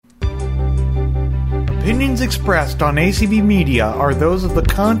opinions expressed on ACB Media are those of the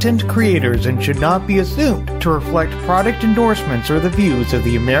content creators and should not be assumed to reflect product endorsements or the views of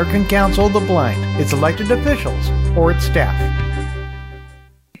the American Council of the Blind, its elected officials, or its staff.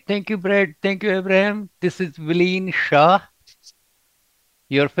 Thank you, Brad. Thank you, Abraham. This is Vileen Shah,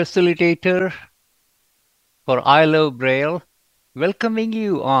 your facilitator for I Love Braille, welcoming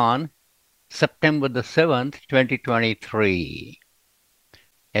you on September the 7th, 2023.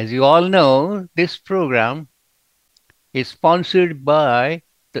 As you all know, this program is sponsored by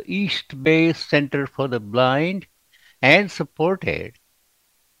the East Bay Center for the Blind and supported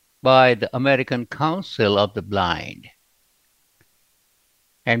by the American Council of the Blind.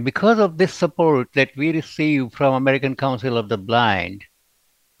 And because of this support that we receive from American Council of the Blind,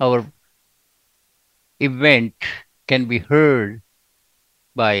 our event can be heard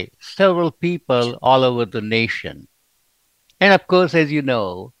by several people all over the nation. And of course, as you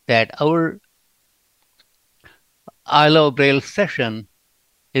know, that our I Love Braille session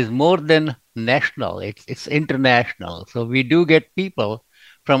is more than national, it's international. So we do get people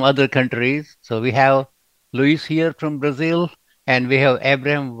from other countries. So we have Luis here from Brazil, and we have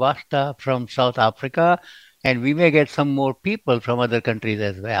Abraham Vasta from South Africa, and we may get some more people from other countries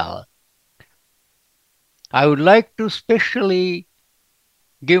as well. I would like to specially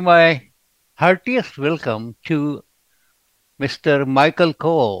give my heartiest welcome to Mr. Michael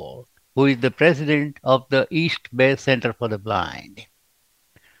Cole, who is the president of the East Bay Center for the Blind.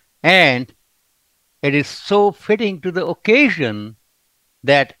 And it is so fitting to the occasion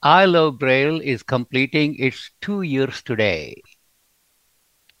that I Love Braille is completing its 2 years today.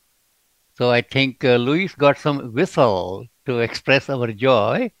 So I think Luis got some whistle to express our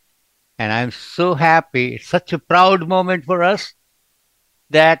joy. And I'm so happy. It's such a proud moment for us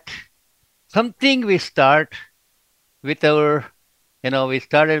that something we start with our, we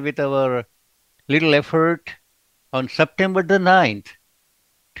started with our little effort on September the 9th,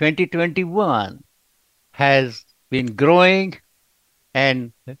 2021, has been growing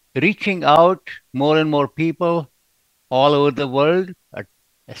and reaching out more and more people all over the world,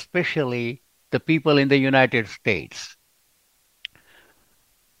 especially the people in the United States.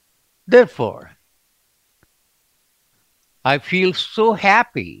 Therefore, I feel so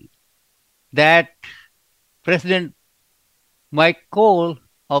happy that President Mike Cole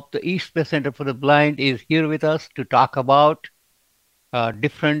of the East Bay Center for the Blind is here with us to talk about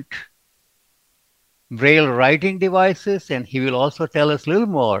different Braille writing devices, and he will also tell us a little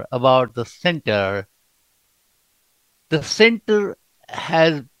more about the center. The center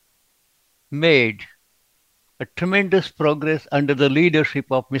has made a tremendous progress under the leadership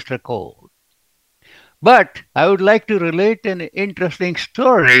of Mr. Cole. But I would like to relate an interesting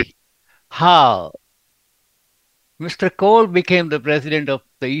story how Mr. Cole became the president of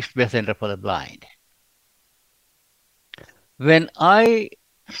the East Bay Center for the Blind. When I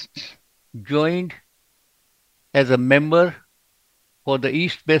joined as a member for the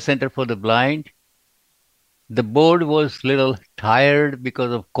East Bay Center for the Blind, the board was a little tired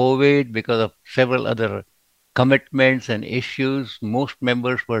because of COVID, because of several other commitments and issues. Most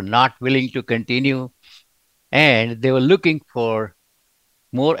members were not willing to continue, and they were looking for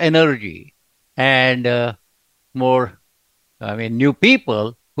more energy and new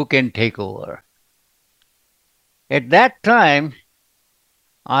people who can take over. At that time,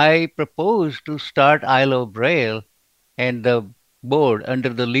 I proposed to start I Love Braille, and the board, under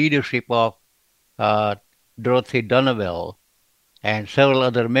the leadership of Dorothy Donovan and several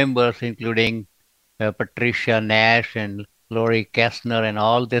other members, including Patricia Nash and Lori Kessner and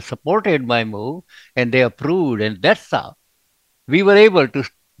all, they supported my move and they approved. And that's how we were able to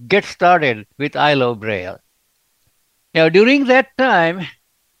get started with I Love Braille. Now, during that time,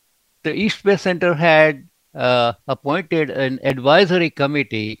 the East Bay Center had appointed an advisory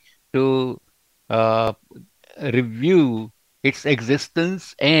committee to review its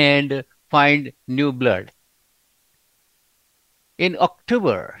existence and find new blood. In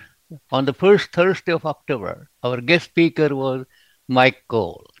October, on the first Thursday of October, our guest speaker was Mike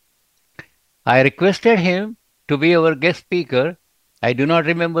Cole. I requested him to be our guest speaker. I do not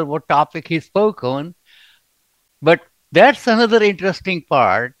remember what topic he spoke on, but that's another interesting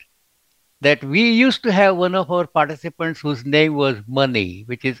part, that we used to have one of our participants whose name was Mani,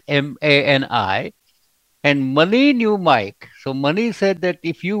 which is M-A-N-I, and Mani knew Mike. So Mani said that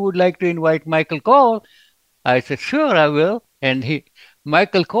if you would like to invite Michael Cole, I said, sure, I will. And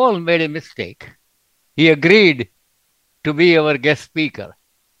Michael Cole made a mistake. He agreed to be our guest speaker.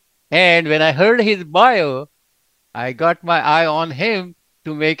 And when I heard his bio, I got my eye on him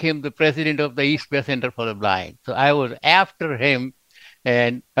to make him the president of the East Bay Center for the Blind. So I was after him,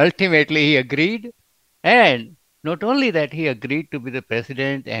 and ultimately he agreed. And not only that, he agreed to be the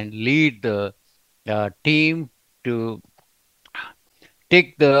president and lead the team to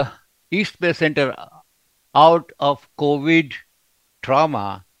take the East Bay Center out of COVID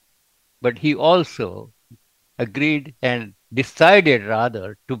trauma, but he also agreed and decided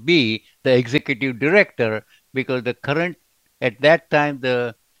rather to be the executive director because the current, at that time,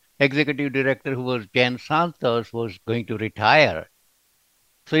 the executive director who was Jan Santos was going to retire.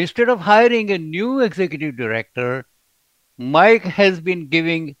 So instead of hiring a new executive director, Mike has been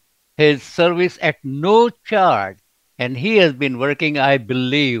giving his service at no charge, and he has been working, I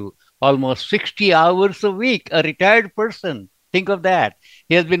believe, almost 60 hours a week. A retired person. Think of that.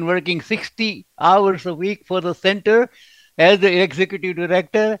 He has been working 60 hours a week for the center as the executive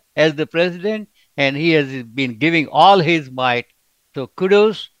director, as the president, and he has been giving all his might. So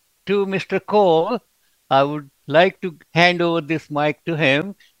kudos to Mr. Cole. I would like to hand over this mic to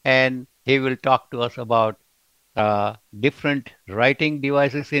him, and he will talk to us about different writing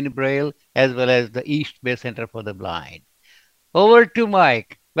devices in Braille, as well as the East Bay Center for the Blind. Over to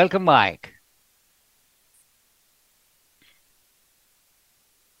Mike. Welcome, Mike.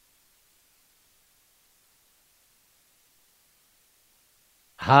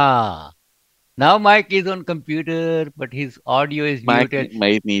 Ha. Now Mike is on computer, but his audio is Mike muted.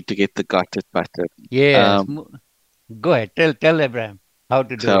 might need to get the got it button. Yes. Go ahead. Tell Abraham how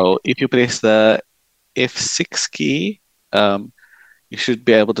to do it. So if you press the F6 key, you should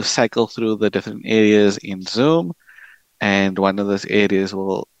be able to cycle through the different areas in Zoom, and one of those areas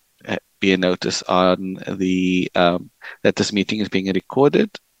will be a notice on the that this meeting is being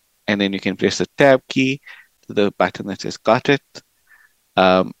recorded, and then you can press the tab key to the button that says got it,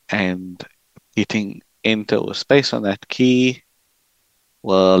 and hitting enter or space on that key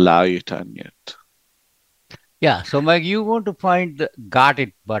will allow you to unmute. Yeah, so Mike, you want to find the got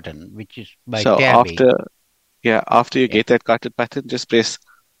it button, which is by So tabbing. after you get that got it button, just press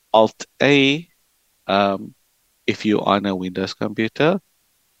Alt A if you're on a Windows computer,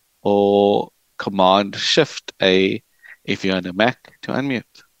 or Command Shift A if you're on a Mac to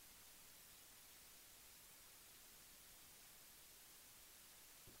unmute.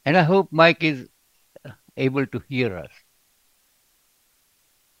 And I hope Mike is able to hear us.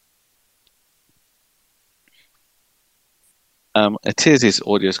 It says his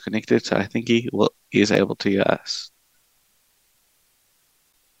audio is connected, so I think he is able to hear us.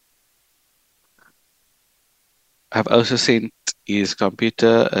 I've also sent his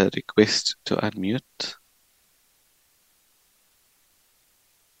computer a request to unmute.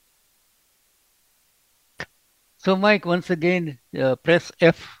 So Mike, once again, press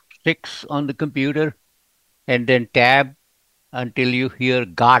F6 on the computer and then tab until you hear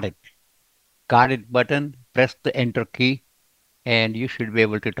got it. Got it button, press the enter key, and you should be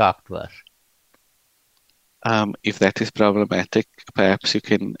able to talk to us. If that is problematic, perhaps you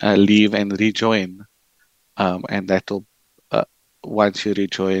can leave and rejoin, and that will, once you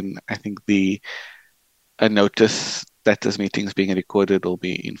rejoin, I think a notice that this meeting is being recorded will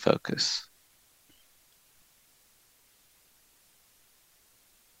be in focus.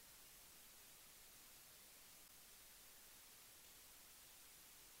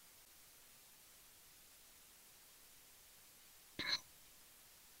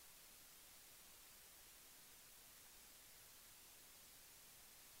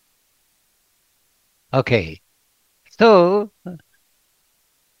 Okay, so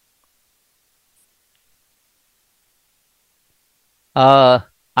I'm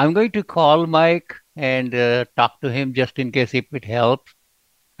going to call Mike and talk to him just in case if it helps.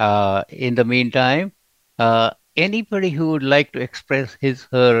 In the meantime, anybody who would like to express his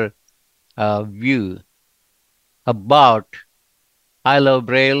her view about I Love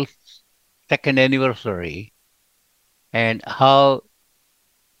Braille's second anniversary and how,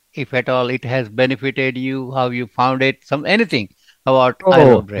 if at all, it has benefited you, how you found it, anything about I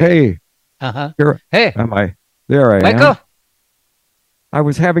Love Braille. Hey. Here am I? There I Michael? am. I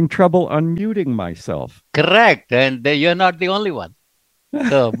was having trouble unmuting myself. Correct, and you're not the only one.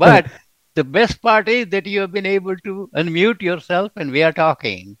 So, but the best part is that you have been able to unmute yourself and we are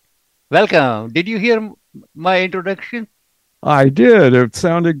talking. Welcome. Did you hear my introduction? I did. It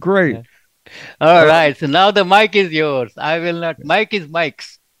sounded great. All right. So now the mic is yours. I will not. Mic is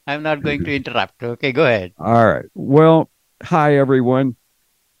Mike's. I'm not going to interrupt. Okay, go ahead. All right. Well, hi, everyone.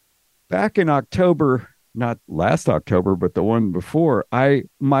 Back in October, not last October, but the one before,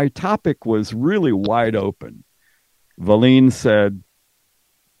 my topic was really wide open. Valine said,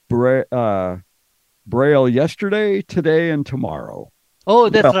 Braille yesterday, today, and tomorrow. Oh,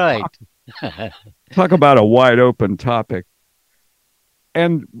 that's right. Talk about a wide open topic.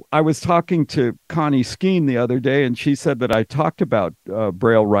 And I was talking to Connie Skeen the other day, and she said that I talked about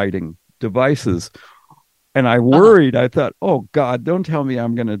Braille writing devices. And I worried, I thought, oh God, don't tell me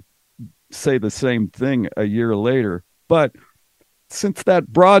I'm going to say the same thing a year later. But since that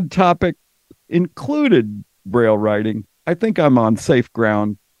broad topic included Braille writing, I think I'm on safe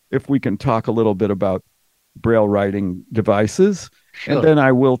ground if we can talk a little bit about Braille writing devices. Sure. And then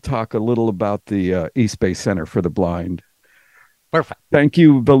I will talk a little about the East Bay Center for the Blind. Perfect. Thank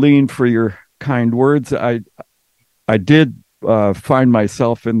you, Valine, for your kind words. I did find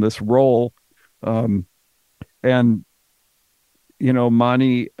myself in this role. And, you know,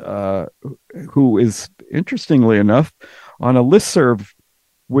 Mani, who is, interestingly enough, on a listserv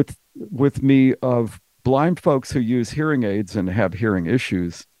with me of blind folks who use hearing aids and have hearing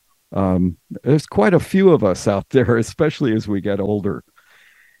issues. There's quite a few of us out there, especially as we get older.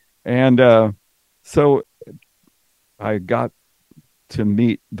 And so I got to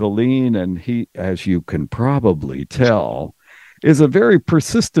meet Valine, and he, as you can probably tell, is a very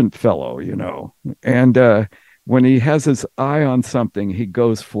persistent fellow, you know. And when he has his eye on something, he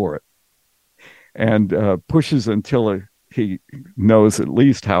goes for it and pushes until he knows at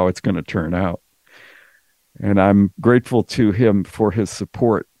least how it's going to turn out. And I'm grateful to him for his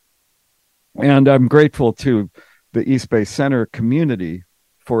support. And I'm grateful to the East Bay Center community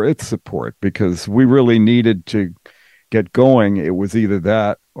for its support, because we really needed to get going. It was either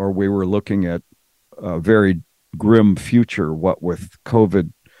that or we were looking at a very grim future, what with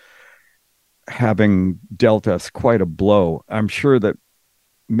COVID having dealt us quite a blow. I'm sure that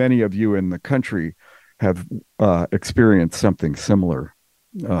many of you in the country have experienced something similar.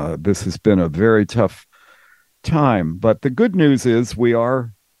 This has been a very tough time, but the good news is we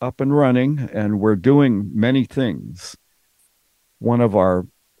are up and running and we're doing many things. One of our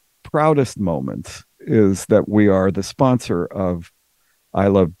proudest moments is that we are the sponsor of I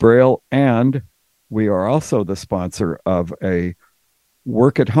Love Braille, and we are also the sponsor of a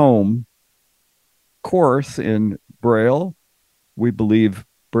work at home course in Braille. We believe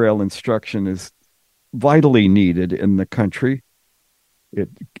Braille instruction is vitally needed in the country. It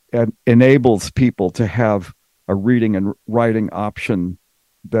enables people to have a reading and writing option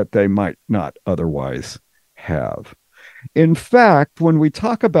that they might not otherwise have. In fact, when we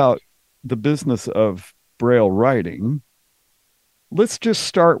talk about the business of Braille writing, let's just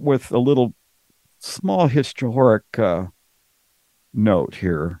start with a little small historic note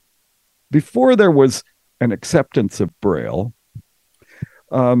here. Before there was an acceptance of Braille,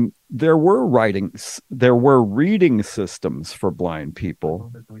 there were reading systems for blind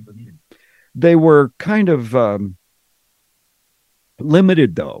people. They were kind of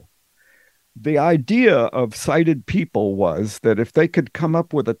limited, though. The idea of sighted people was that if they could come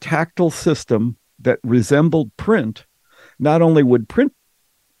up with a tactile system that resembled print, not only would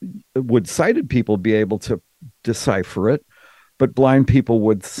sighted people be able to decipher it, but blind people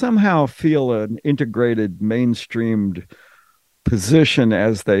would somehow feel an integrated, mainstreamed position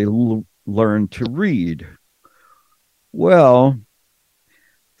as they learn to read. Well,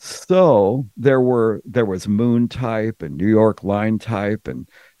 so there was Moon Type and New York Line Type, and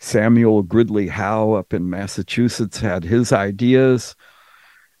Samuel Gridley Howe up in Massachusetts had his ideas.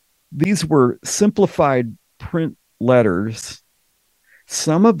 These were simplified print letters.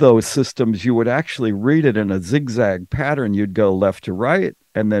 Some of those systems, you would actually read it in a zigzag pattern. You'd go left to right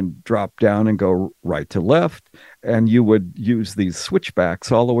and then drop down and go right to left. And you would use these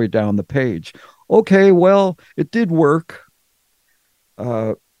switchbacks all the way down the page. Okay, well, it did work.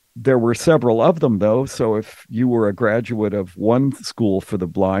 There were several of them, though. So if you were a graduate of one school for the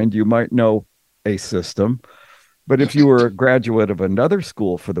blind, you might know a system. But if you were a graduate of another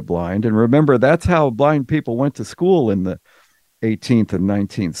school for the blind, and remember, that's how blind people went to school in the 18th and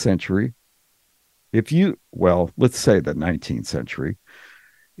 19th century. Let's say the 19th century.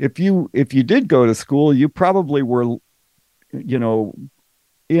 If you did go to school, you probably were,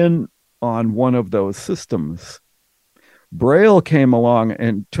 in on one of those systems. Braille came along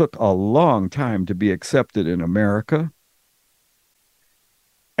and took a long time to be accepted in America.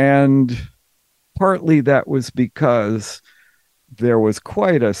 And partly that was because there was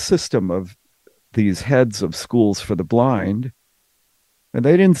quite a system of these heads of schools for the blind, and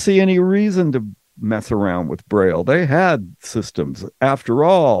they didn't see any reason to mess around with Braille. They had systems. After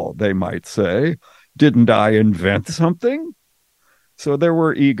all, they might say, didn't I invent something? So there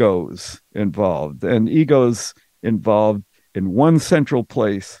were egos involved, and egos involved in one central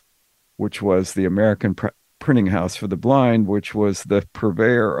place, which was the American Printing House for the Blind, which was the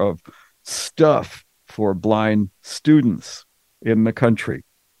purveyor of stuff for blind students in the country.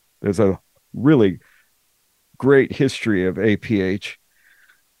 There's a really great history of APH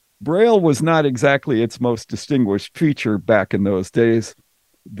Braille was not exactly its most distinguished feature back in those days.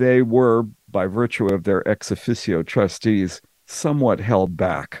 They were, by virtue of their ex officio trustees, somewhat held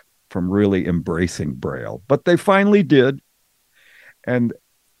back from really embracing Braille, but they finally did. And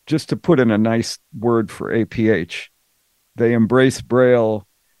just to put in a nice word for APH, they embraced Braille,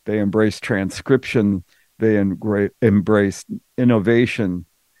 they embraced transcription, they embraced innovation.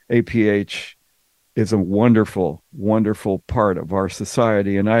 APH is a wonderful, wonderful part of our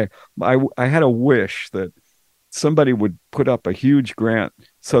society. And I had a wish that somebody would put up a huge grant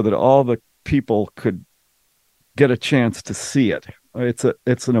so that all the people could get a chance to see it.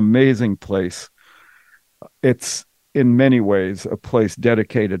 It's an amazing place. It's in many ways a place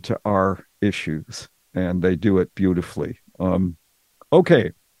dedicated to our issues, and they do it beautifully.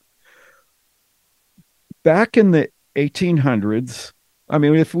 Okay, back in the 1800s, I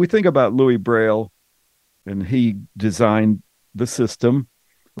mean, if we think about Louis Braille, and he designed the system,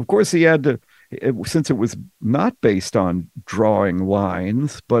 of course he had to, since it was not based on drawing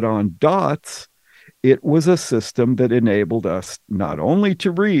lines but on dots, it was a system that enabled us not only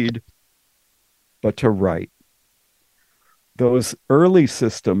to read but to write. Those early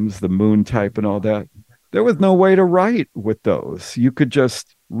systems, the moon type and all that, there was no way to write with those. You could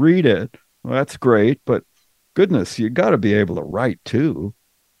just read it. Well, that's great, but goodness, you got to be able to write too.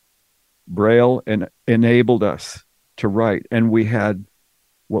 Braille enabled us to write, and we had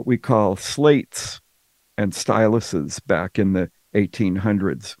what we call slates and styluses back in the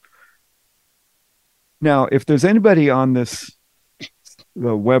 1800s. Now, if there's anybody on this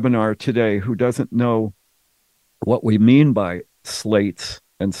webinar today who doesn't know what we mean by slates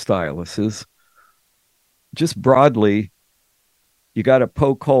and styluses, just broadly, you got to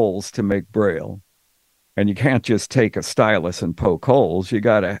poke holes to make Braille. And you can't just take a stylus and poke holes. You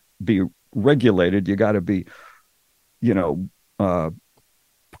got to be regulated. You got to be,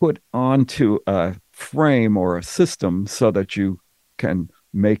 put onto a frame or a system so that you can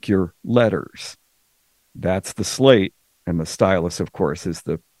make your letters. That's the slate. And the stylus, of course, is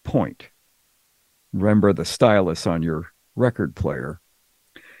the point. Remember the stylus on your record player.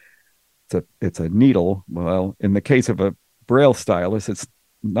 It's a needle. Well, in the case of a Braille stylus, it's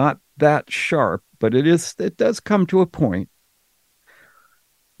not that sharp, but it does come to a point.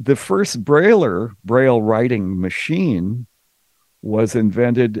 The first Braille writing machine was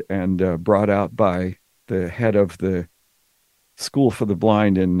invented and brought out by the head of the School for the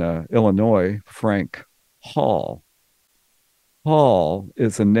Blind in Illinois, Frank Hall. Hall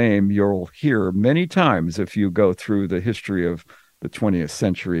is a name you'll hear many times if you go through the history of the 20th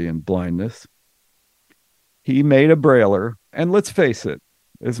century and blindness. He made a Brailler, and let's face it,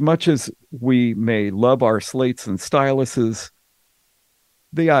 as much as we may love our slates and styluses,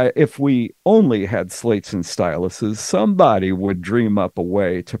 if we only had slates and styluses, somebody would dream up a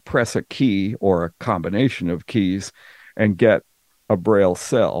way to press a key or a combination of keys and get a Braille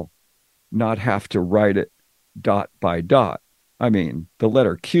cell, not have to write it dot by dot. I mean, the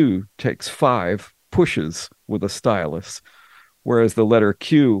letter Q takes 5 pushes with a stylus, whereas the letter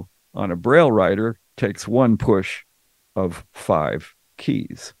Q on a Braille writer takes 1 push of 5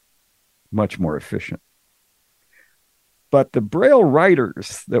 keys. Much more efficient. But the Braille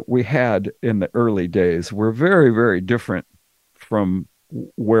writers that we had in the early days were very, very different from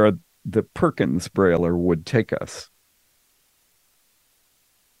where the Perkins Brailler would take us.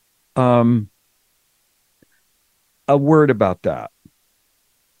 A word about that.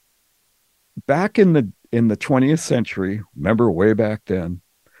 Back in the 20th century, remember way back then,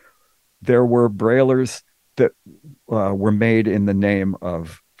 there were Braillers that were made in the name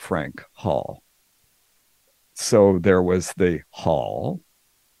of Frank Hall. So there was the Hall,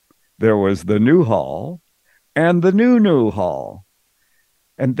 there was the New Hall, and the New Hall.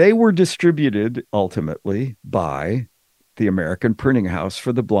 And they were distributed ultimately by the American Printing House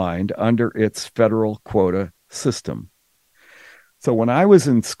for the Blind under its federal quota system. So when I was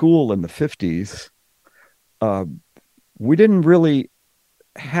in school in the 50s, we didn't really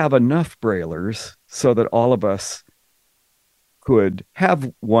have enough Braillers so that all of us could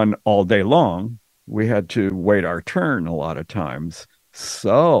have one all day long. We had to wait our turn a lot of times.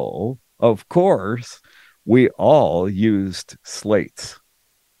 So, of course, we all used slates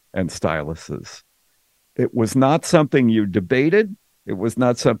and styluses. It was not something you debated. It was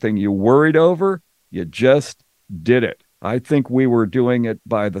not something you worried over. You just did it. I think we were doing it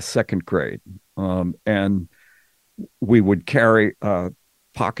by the 2nd grade. And we would carry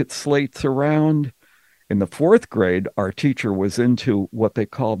pocket slates around. In the 4th grade, our teacher was into what they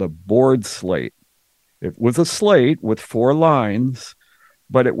called a board slate. It was a slate with 4 lines,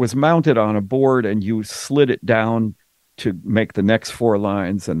 but it was mounted on a board and you slid it down to make the next 4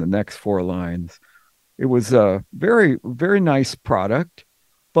 lines and the next 4 lines. It was a very, very nice product,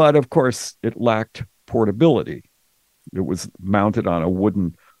 but of course it lacked portability. It was mounted on a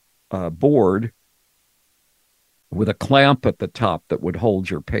wooden board with a clamp at the top that would hold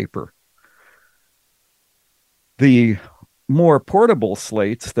your paper. The more portable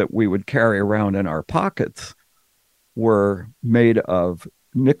slates that we would carry around in our pockets were made of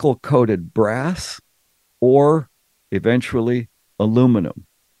nickel-coated brass or eventually aluminum.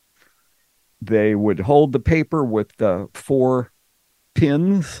 They would hold the paper with the 4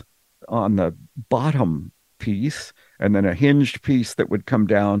 pins on the bottom piece, and then a hinged piece that would come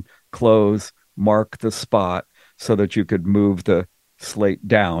down, close, mark the spot so that you could move the slate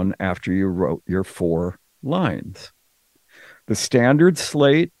down after you wrote your 4 lines. The standard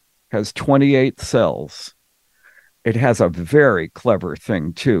slate has 28 cells. It has a very clever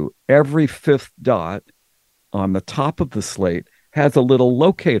thing too. Every 5th dot on the top of the slate has a little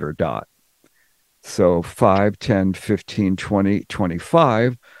locator dot. So 5, 10, 15, 20,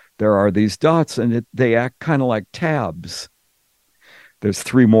 25, there are these dots, and they act kind of like tabs. There's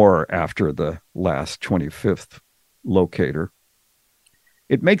 3 more after the last 25th locator.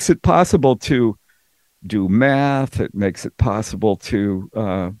 It makes it possible to do math. It makes it possible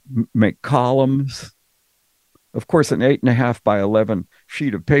to make columns. Of course, an 8.5 by 11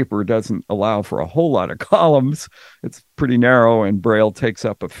 sheet of paper doesn't allow for a whole lot of columns. It's pretty narrow, and Braille takes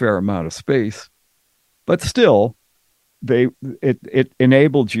up a fair amount of space. But still, it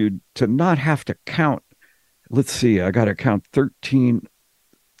enabled you to not have to count. Let's see, I got to count 13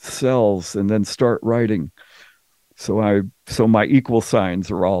 cells and then start writing. So my equal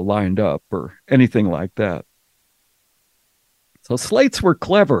signs are all lined up or anything like that. So slates were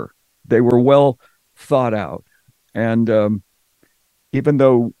clever. They were well thought out. And even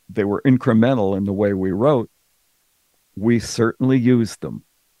though they were incremental in the way we wrote, we certainly used them.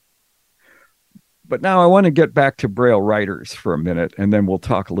 But now I want to get back to Braille writers for a minute, and then we'll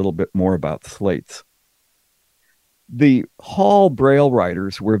talk a little bit more about slates. The Hall Braille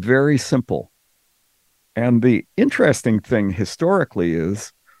writers were very simple. And the interesting thing historically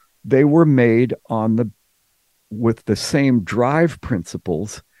is they were made with the same drive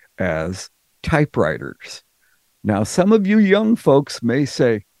principles as typewriters. Now, some of you young folks may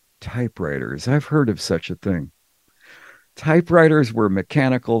say, typewriters, I've heard of such a thing. Typewriters were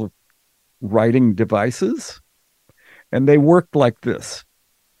mechanical writing devices, and they worked like this.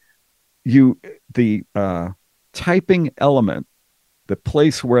 The typing element, the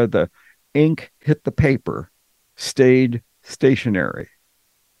place where the ink hit the paper, stayed stationary.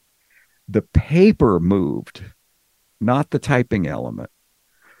 The paper moved, not the typing element.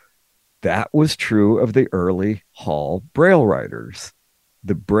 That was true of the early Hall Braille writers.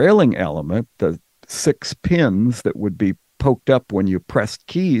 The brailing element, the 6 pins that would be poked up when you pressed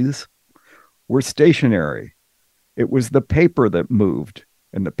keys, were stationary. It was the paper that moved,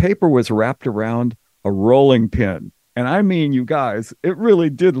 and the paper was wrapped around a rolling pin. And I mean, you guys, it really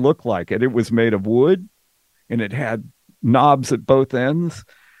did look like it. It was made of wood, and it had knobs at both ends,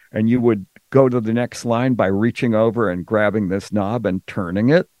 and you would go to the next line by reaching over and grabbing this knob and turning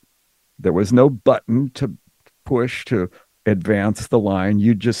it. There was no button to push to advance the line.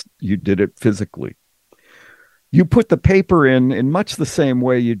 You did it physically. You put the paper in much the same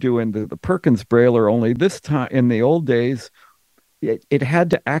way you do in the Perkins Brailler, only this time, in the old days, it had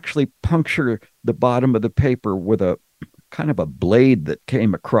to actually puncture the bottom of the paper with a kind of a blade that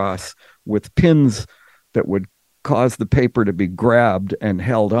came across with pins that would cause the paper to be grabbed and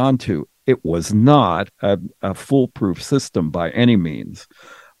held onto. It was not a foolproof system by any means,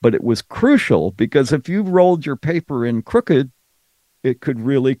 but it was crucial because if you rolled your paper in crooked, it could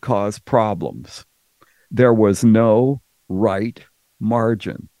really cause problems. There was no right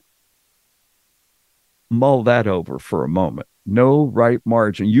margin. Mull that over for a moment. No right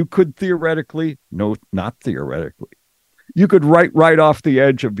margin. You could theoretically, no, not theoretically, you could write right off the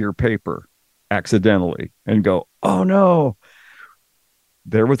edge of your paper accidentally and go, oh no.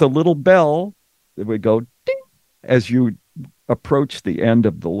 There was a little bell that would go ding as you approach the end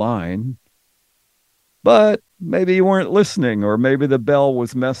of the line. But maybe you weren't listening, or maybe the bell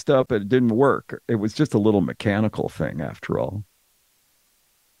was messed up and it didn't work. It was just a little mechanical thing after all.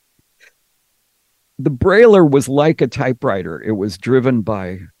 The Brailler was like a typewriter. It was driven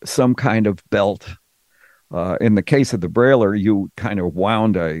by some kind of belt. In the case of the Brailler, you kind of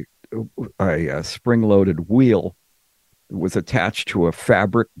wound a spring-loaded wheel. It was attached to a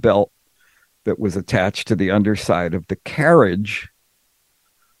fabric belt that was attached to the underside of the carriage.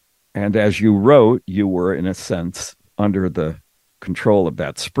 And as you wrote, you were, in a sense, under the control of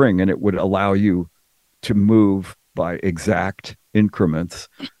that spring, and it would allow you to move by exact increments,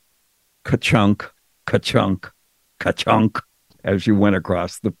 ka-chunk, ka-chunk, ka-chunk, as you went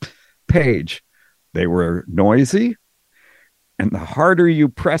across the page. They were noisy, and the harder you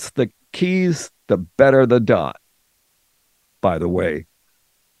press the keys, the better the dot. By the way,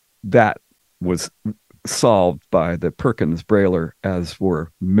 that was solved by the Perkins Brailler, as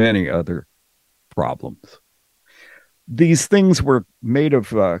were many other problems. These things were made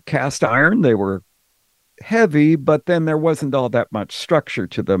of cast iron. They were heavy, but then there wasn't all that much structure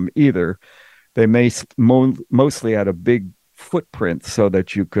to them either. They mostly had a big footprint so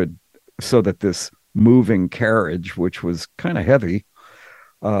that this moving carriage, which was kind of heavy,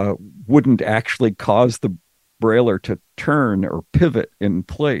 wouldn't actually cause the brailler to turn or pivot in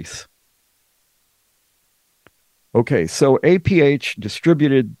place. Okay, so APH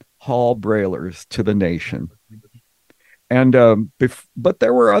distributed Hall braillers to the nation. And but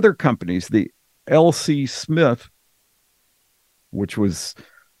there were other companies. The L.C. Smith, which was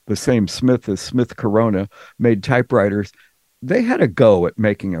the same Smith as Smith Corona, made typewriters. They had a go at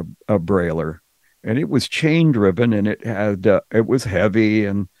making a brailler, and it was chain driven, and it was heavy,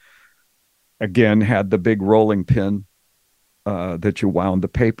 and again had the big rolling pin that you wound the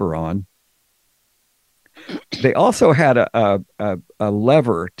paper on. They also had a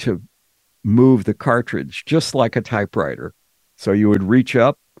lever to move the cartridge, just like a typewriter. So you would reach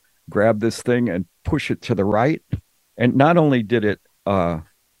up, grab this thing, and push it to the right. And not only did it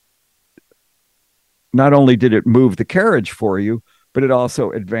move the carriage for you, but it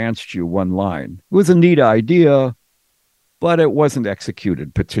also advanced you one line. It was a neat idea, but it wasn't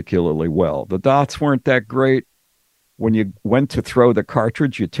executed particularly well. The dots weren't that great. When you went to throw the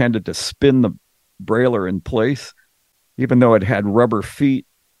cartridge, you tended to spin the brailler in place. Even though it had rubber feet,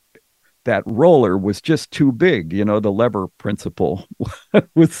 that roller was just too big. You know, the lever principle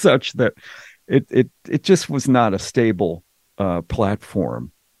was such that it just was not a stable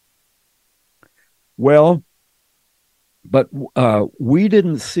platform. Well, but we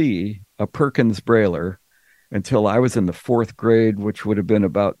didn't see a Perkins brailler until I was in the 4th grade, which would have been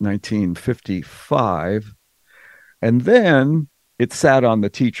about 1955. And then it sat on the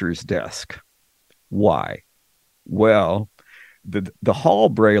teacher's desk. Why? Well, the Hall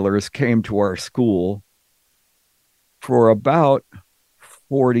braillers came to our school for about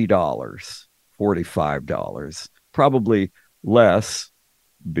 $40, $45, probably less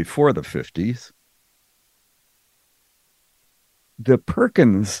before the 50s. The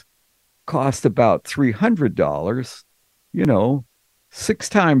Perkins cost about $300, 6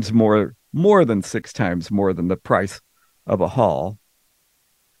 times more than 6 times more than the price of a Hall.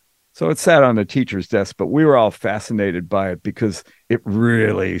 So it sat on the teacher's desk, but we were all fascinated by it because it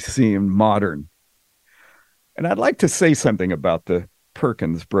really seemed modern. And I'd like to say something about the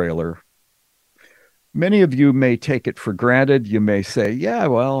Perkins brailler. Many of you may take it for granted. You may say, yeah,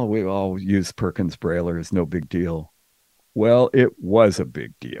 well, we all use Perkins braillers, no big deal. Well, it was a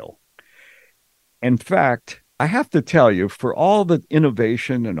big deal. In fact, I have to tell you, for all the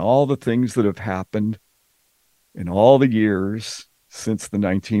innovation and all the things that have happened in all the years since the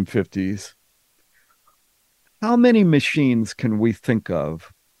 1950s, how many machines can we think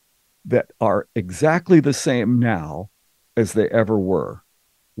of that are exactly the same now as they ever were?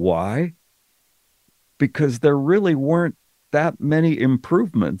 Why? Because there really weren't that many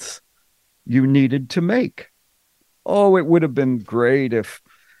improvements you needed to make. Oh, it would have been great if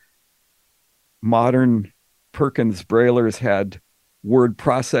modern Perkins braillers had word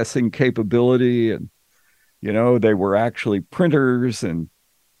processing capability, and they were actually printers, and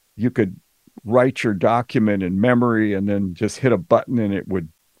you could write your document in memory and then just hit a button and it would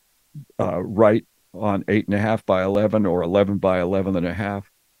write on 8.5 by 11 or 11 by 11.5.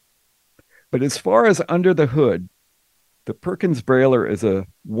 But as far as under the hood, the Perkins brailler is a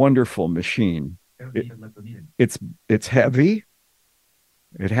wonderful machine. It's heavy.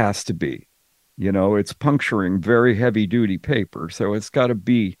 It has to be. It's puncturing very heavy duty paper, so it's got to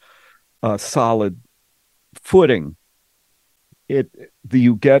be a solid footing.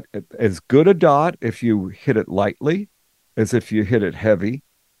 You get as good a dot if you hit it lightly as if you hit it heavy.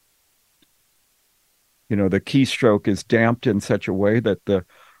 The keystroke is damped in such a way that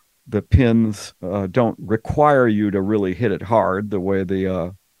the pins don't require you to really hit it hard the way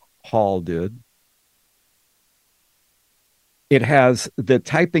the Hall did. It has the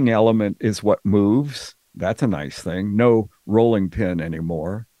typing element is what moves. That's a nice thing. No rolling pin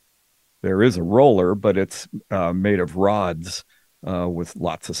anymore. There is a roller, but it's made of rods with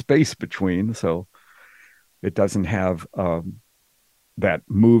lots of space between, so it doesn't have that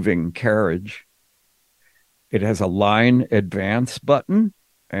moving carriage. It has a line advance button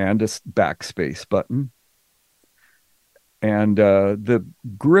and a backspace button. And the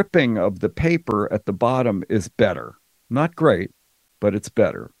gripping of the paper at the bottom is better. Not great, but it's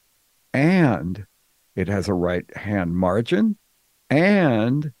better. And it has a right hand margin.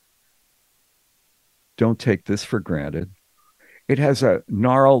 And don't take this for granted. It has a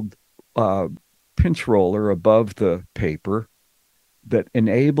gnarled pinch roller above the paper that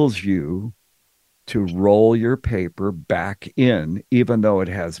enables you to roll your paper back in, even though it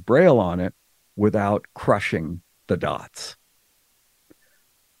has Braille on it, without crushing the dots.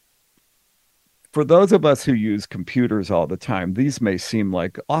 For those of us who use computers all the time, these may seem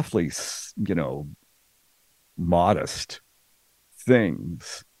like awfully, modest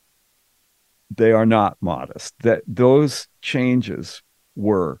things. They are not modest. That those changes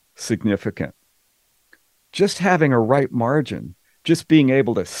were significant. Just having a right margin, just being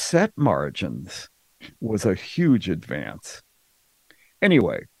able to set margins was a huge advance.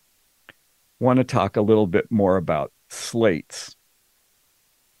 Anyway, want to talk a little bit more about slates.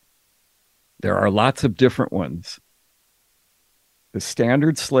 There are lots of different ones. The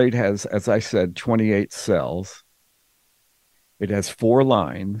standard slate has, as I said, 28 cells. It has 4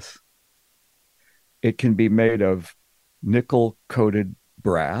 lines. It can be made of nickel-coated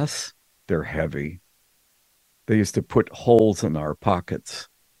brass. They're heavy. They used to put holes in our pockets,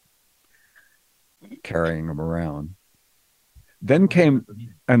 carrying them around. Then came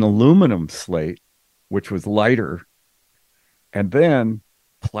an aluminum slate, which was lighter, and then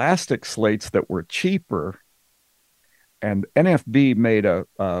plastic slates that were cheaper. And NFB made a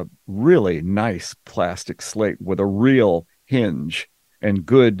really nice plastic slate with a real hinge and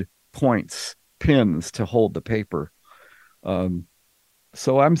good points, pins to hold the paper.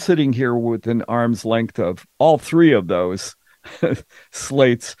 So I'm sitting here with an arm's length of all 3 of those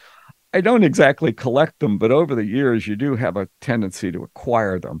slates. I don't exactly collect them, but over the years, you do have a tendency to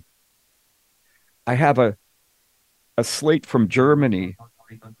acquire them. I have a slate from Germany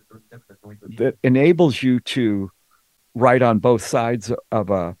that enables you to write on both sides of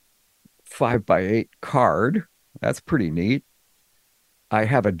a 5x8 card. That's pretty neat. I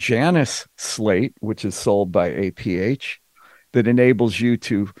have a Janus slate, which is sold by APH, that enables you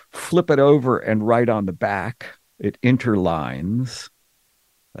to flip it over and write on the back. It interlines.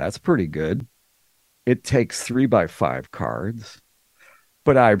 That's pretty good. It takes 3x5 cards.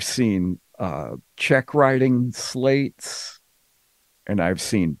 But I've seen check writing slates, and I've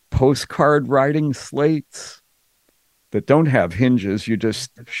seen postcard writing slates that don't have hinges. You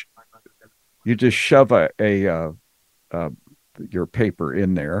just shove your paper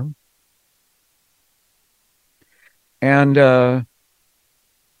in there. And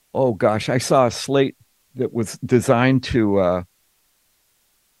oh gosh, I saw a slate that was designed to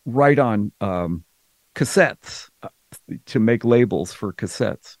write on cassettes, to make labels for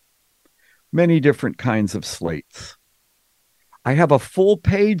cassettes. Many different kinds of slates. I have a full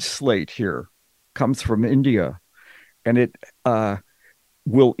page slate here, comes from India, and it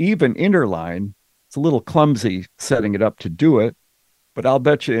will even interline. It's a little clumsy setting it up to do it, but I'll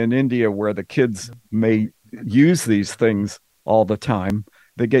bet you in India, where the kids may use these things all the time,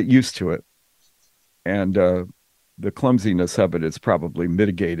 they get used to it. And the clumsiness of it is probably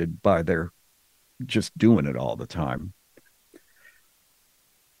mitigated by their just doing it all the time.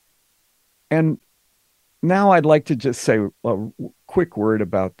 And now I'd like to just say a quick word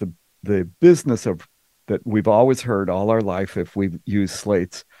about the business of that we've always heard all our life, if we've used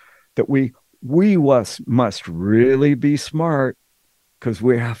slates, that we must really be smart because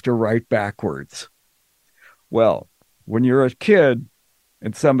we have to write backwards. Well, when you're a kid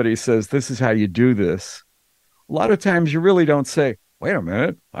and somebody says, this is how you do this, a lot of times you really don't say, wait a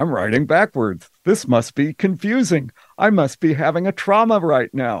minute, I'm writing backwards. This must be confusing. I must be having a trauma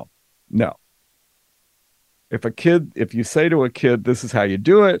right now. No. If you say to a kid, this is how you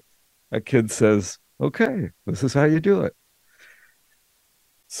do it, a kid says, okay, this is how you do it.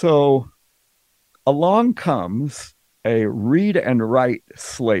 So along comes a read and write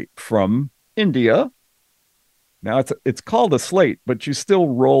slate from India. Now it's called a slate, but you still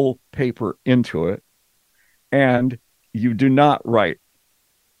roll paper into it, and you do not write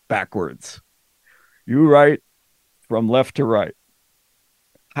backwards. You write from left to right.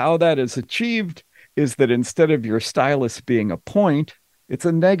 How that is achieved is that instead of your stylus being a point, it's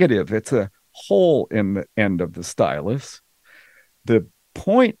a negative. It's a hole in the end of the stylus. The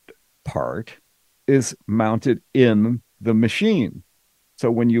point part is mounted in the machine.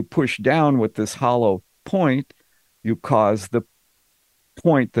 So when you push down with this hollow point, you cause the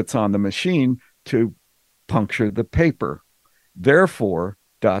point that's on the machine to puncture the paper. Therefore,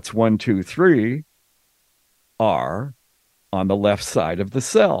 dots 1, 2, 3 are on the left side of the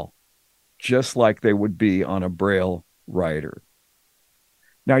cell, just like they would be on a Braille writer.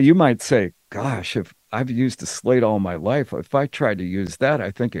 Now, you might say, gosh, if I've used a slate all my life, if I tried to use that,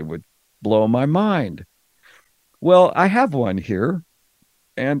 I think it would blow my mind. Well, I have one here.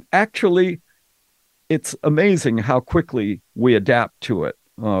 And actually, it's amazing how quickly we adapt to it.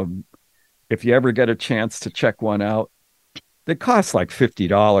 If you ever get a chance to check one out, it costs like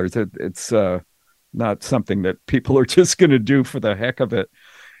 $50. It's not something that people are just going to do for the heck of it.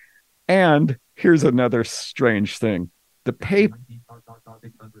 And here's another strange thing. The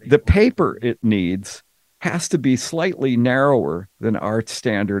paper it needs has to be slightly narrower than our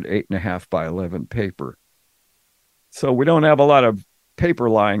standard 8.5 by 11 paper. So we don't have a lot of paper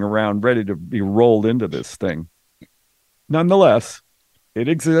lying around ready to be rolled into this thing. Nonetheless, it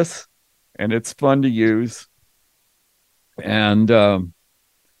exists and it's fun to use. And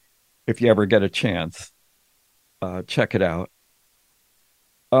if you ever get a chance, check it out.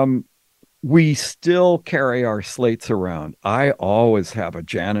 We still carry our slates around. I always have a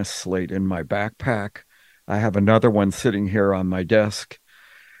Janus slate in my backpack. I have another one sitting here on my desk.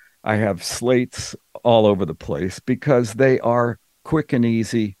 I have slates all over the place because they are quick and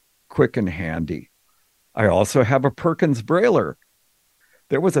easy, quick and handy. I also have a Perkins Brailler.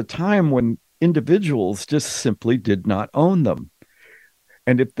 There was a time when individuals just simply did not own them.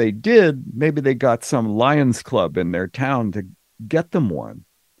 And if they did, maybe they got some Lions Club in their town to get them one.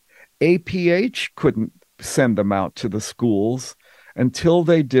 APH couldn't send them out to the schools until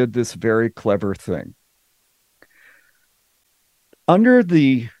they did this very clever thing. Under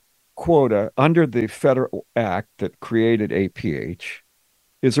the quota, under the federal act that created APH,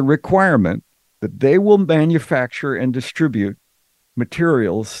 is a requirement that they will manufacture and distribute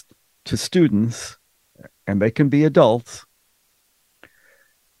materials to students, and they can be adults.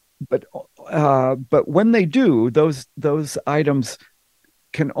 But when they do, those items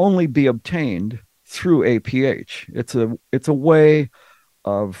can only be obtained through APH. It's a way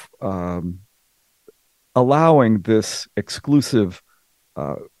of allowing this exclusive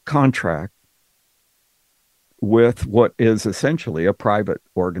contract with what is essentially a private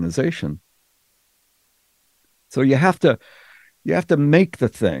organization. So you have to make the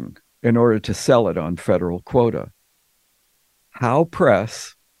thing in order to sell it on federal quota. Howe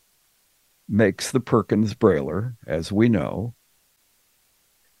Press makes the Perkins Brailler, as we know.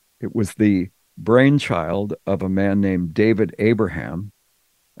 It was the brainchild of a man named David Abraham,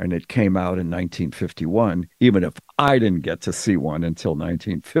 and it came out in 1951, even if I didn't get to see one until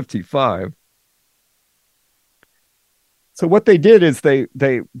 1955. So what they did is they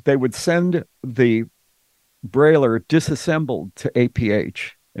would send the Brailler disassembled to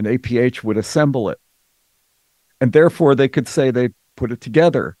APH, and APH would assemble it. And therefore, they could say they put it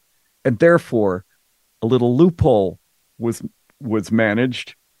together. And therefore, a little loophole was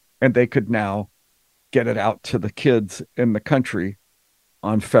managed, and they could now get it out to the kids in the country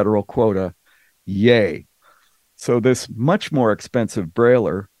on federal quota. Yay. So this much more expensive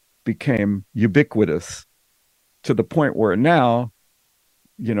Brailler became ubiquitous to the point where now,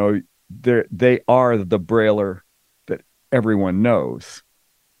 they are the Brailler that everyone knows.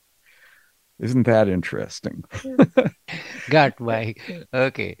 Isn't that interesting? Got why.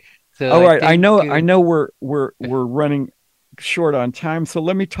 Okay. So all right. I know we're running short on time, so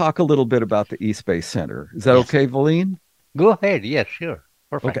let me talk a little bit about the eSpace Center. Is that okay, Valine? Go ahead. Yes, sure.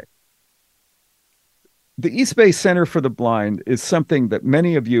 Perfect. Okay. The eSpace Center for the Blind is something that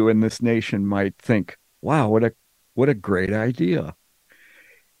many of you in this nation might think, wow, what a great idea.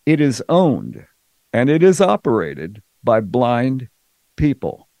 It is owned and it is operated by blind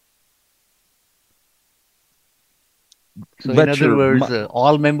people. So in other words,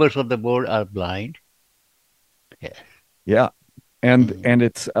 all members of the board are blind. Yes. Yeah. And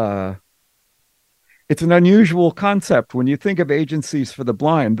it's an unusual concept when you think of agencies for the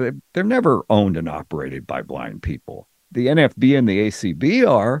blind. They're never owned and operated by blind people. The NFB and the ACB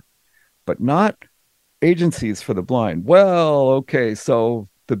are, but not agencies for the blind. Well, okay, so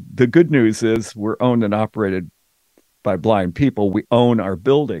the good news is we're owned and operated by blind people. We own our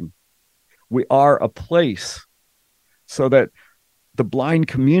building. We are a place so that the blind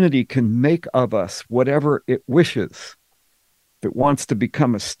community can make of us whatever it wishes. If it wants to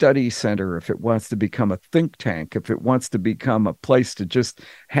become a study center, if it wants to become a think tank, if it wants to become a place to just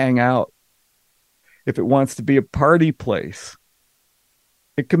hang out, if it wants to be a party place,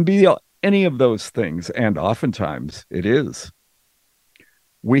 it can be any of those things, and oftentimes it is.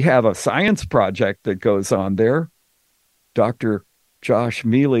 We have a science project that goes on there. Dr. Josh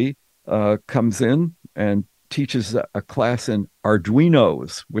Mealy comes in and teaches a class in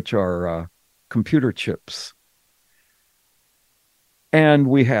Arduinos, which are computer chips. And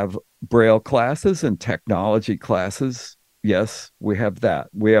we have Braille classes and technology classes. Yes, we have that.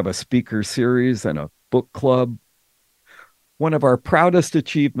 We have a speaker series and a book club. One of our proudest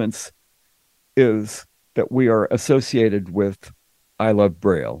achievements is that we are associated with I Love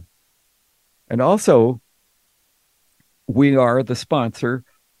Braille. And also, we are the sponsor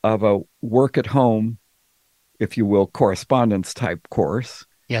of a work at home, if you will, correspondence type course.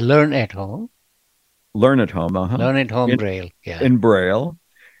 Yeah, learn at home. Learn at home, Learn at home Braille. Yeah. In Braille.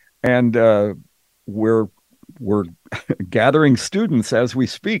 And we're gathering students as we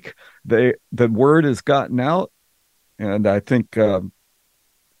speak. The word has gotten out, and I think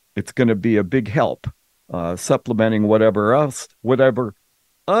it's going to be a big help, supplementing whatever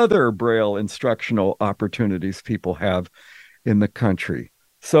other Braille instructional opportunities people have in the country.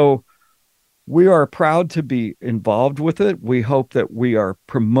 So we are proud to be involved with it. We hope that we are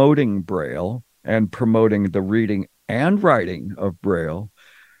promoting Braille and promoting the reading and writing of Braille.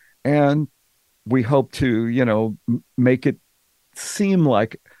 And we hope to, make it seem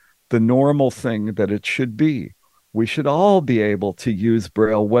like the normal thing that it should be. We should all be able to use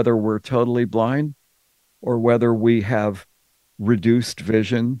Braille, whether we're totally blind or whether we have reduced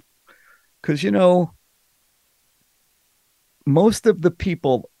vision. Because, most of the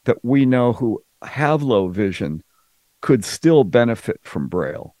people that we know who have low vision could still benefit from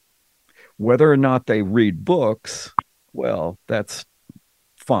Braille. Whether or not they read books, well, that's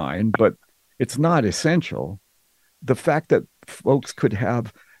fine, but it's not essential. The fact that folks could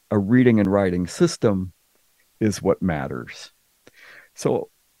have a reading and writing system is what matters.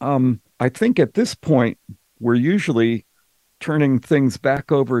 So I think at this point, we're usually turning things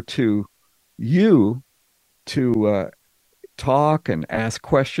back over to you to talk and ask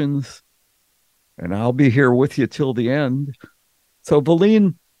questions, and I'll be here with you till the end. So,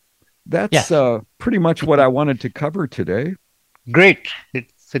 Valine, that's pretty much what I wanted to cover today. Great.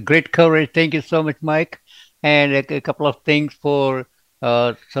 It's a great coverage. Thank you so much, Mike. And a couple of things for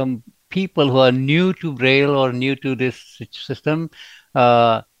some people who are new to Braille or new to this system.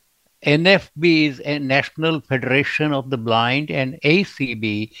 NFB is a National Federation of the Blind, and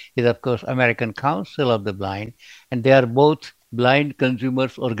ACB is, of course, American Council of the Blind, and they are both blind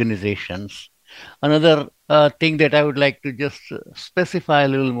consumers organizations. Another thing that I would like to just specify a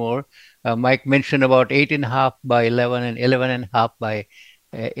little more, Mike mentioned about 8.5 by 11 and 11.5 by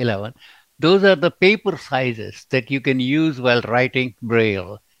 11. Those are the paper sizes that you can use while writing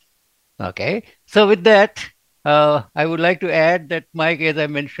Braille. Okay, so with that, I would like to add that, Mike, as I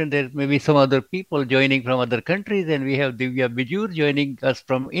mentioned, there may be some other people joining from other countries, and we have Divya Bijur joining us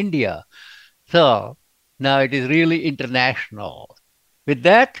from India. So now it is really international. With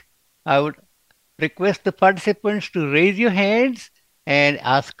that, I would request the participants to raise your hands and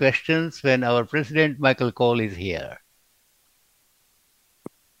ask questions when our President Michael Cole is here.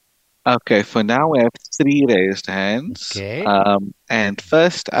 Okay, for now we have 3 raised hands. Okay. And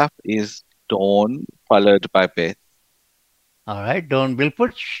first up is Dawn, followed by Beth. All right, Dawn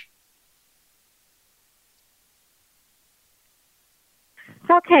Bilpuch.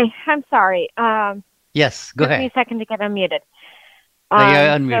 Okay, I'm sorry. Yes, go ahead. Give me a second to get unmuted. You're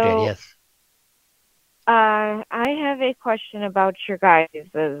unmuted, yes. I have a question about your guys'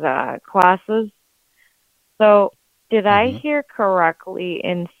 classes. So, did I hear correctly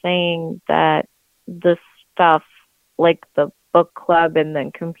in saying that the stuff like the book club and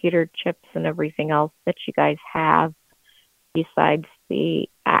then computer chips and everything else that you guys have besides the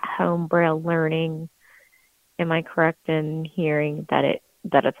at-home Braille learning, am I correct in hearing that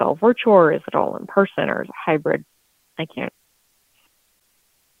it's all virtual, or is it all in person, or is it hybrid? I can't.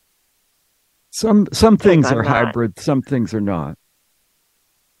 Some things are hybrid, some things are not.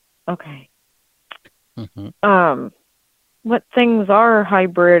 Okay. What things are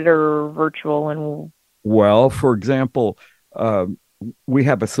hybrid or virtual? And well, for example, we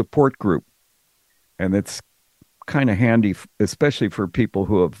have a support group, and it's kind of handy, especially for people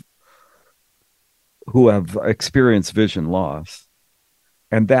who have experienced vision loss,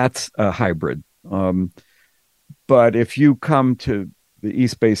 and that's a hybrid. But if you come to the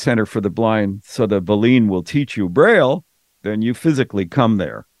East Bay Center for the Blind so that Valine will teach you Braille, then you physically come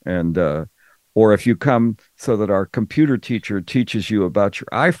there. And or if you come so that our computer teacher teaches you about your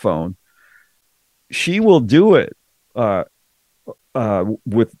iPhone, she will do it with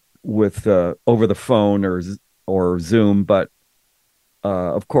over the phone or Zoom. But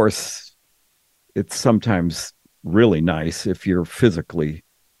of course, it's sometimes really nice if you're physically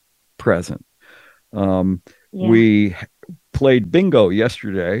present. We played bingo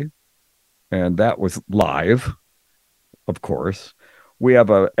yesterday, and that was live, of course. We have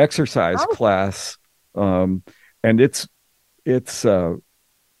an exercise class, and it's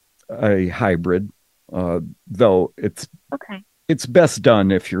a hybrid, though Okay. it's best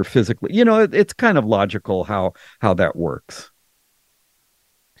done if you're physically, it's kind of logical how that works.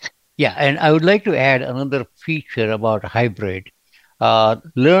 Yeah, and I would like to add another feature about hybrid.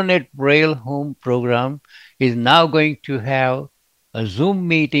 Learn at Braille Home program is now going to have a Zoom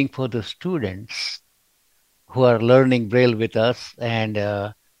meeting for the students who are learning Braille with us and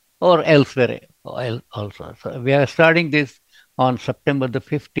or elsewhere also. So we are starting this on September the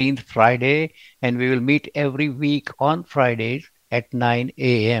 15th, Friday, and we will meet every week on Fridays at 9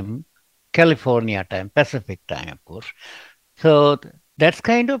 a.m. California time, Pacific time, of course. So that's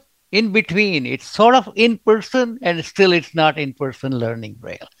kind of in between. It's sort of in person and still it's not in person learning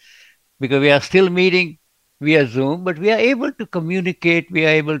Braille because we are still meeting via Zoom, but we are able to communicate, we are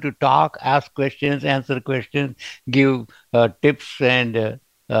able to talk, ask questions, answer questions, give tips, and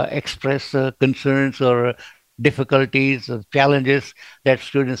express concerns or difficulties or challenges that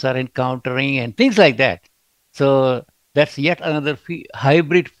students are encountering, and things like that. So that's yet another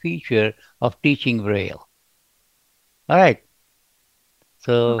hybrid feature of teaching Braille. All right.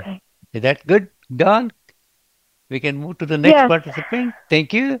 So Okay. is that good, Don? We can move to the next Yes. participant.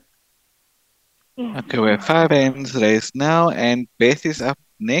 Thank you. Yeah. Okay, we have 5 hands raised now, and Beth is up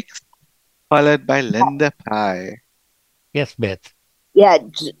next, followed by Linda Pye. Yes, Beth. Yeah,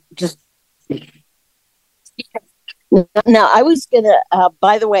 just now I was gonna.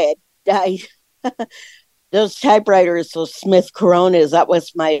 By the way, I those typewriters, those Smith Coronas. That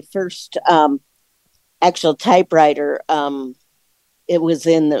was my first actual typewriter. It was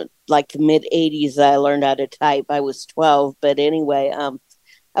in the mid '80s. I learned how to type. I was 12, but anyway,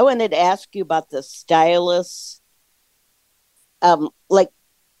 I wanted to ask you about the stylus. Like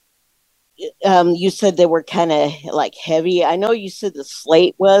you said, they were kind of heavy. I know you said the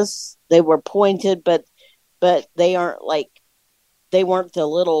slate they were pointed, but they weren't the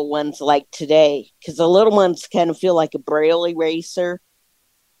little ones like today, because the little ones kind of feel like a Braille eraser,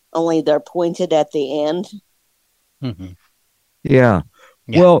 only they're pointed at the end. Mm-hmm. Yeah.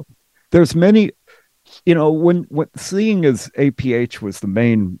 Well, there's many, when seeing as APH was the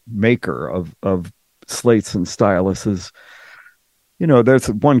main maker of slates and styluses, there's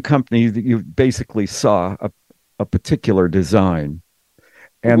one company that you basically saw a particular design,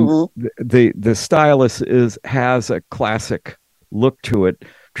 and the stylus has a classic look to it.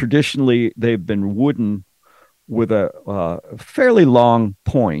 Traditionally, they've been wooden with a fairly long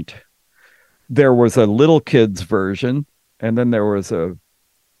point. There was a little kid's version, and then there was an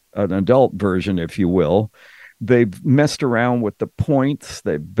adult version, if you will. They've messed around with the points.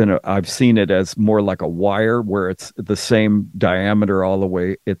 I've seen it as more like a wire where it's the same diameter all the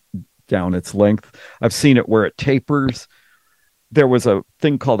way down its length. I've seen it where it tapers. There was a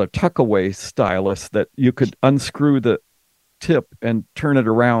thing called a tuckaway stylus that you could unscrew the tip and turn it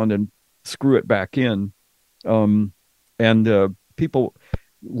around and screw it back in. And people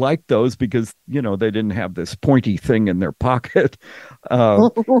liked those because, they didn't have this pointy thing in their pocket.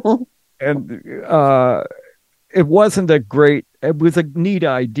 And it was a neat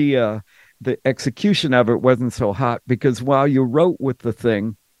idea. The execution of it wasn't so hot because while you wrote with the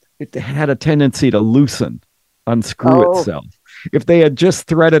thing, it had a tendency to unscrew itself. If they had just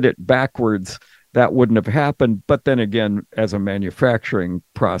threaded it backwards, that wouldn't have happened. But then again, as a manufacturing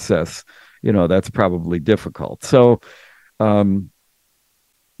process, that's probably difficult. So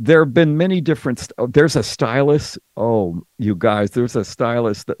there have been many different. There's a stylus. Oh, you guys, there's a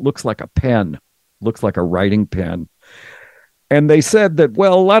stylus that looks like a pen, looks like a writing pen. And they said that,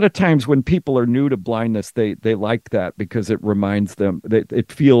 well, a lot of times when people are new to blindness, they like that because it reminds them that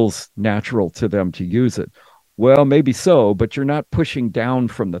it feels natural to them to use it. Well, maybe so, but you're not pushing down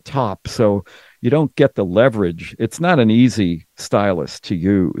from the top, so you don't get the leverage. It's not an easy stylus to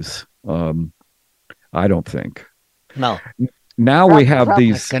use, I don't think. No. Now we have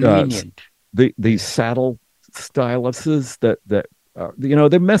these convenient. These saddle styluses that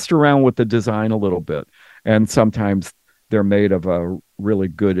they messed around with the design a little bit, and sometimes they're made of a really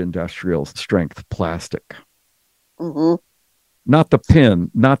good industrial strength plastic. Mm-hmm. Not the pin,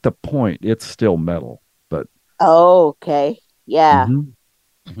 not the point. It's still metal, but. Oh, okay. Yeah.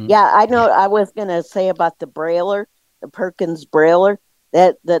 Mm-hmm. Mm-hmm. Yeah, I know. I was going to say about the Brailer, the Perkins Brailer,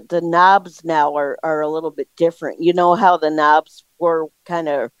 that the knobs now are a little bit different. You know how the knobs were kind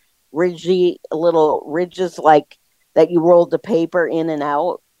of little ridges like that you rolled the paper in and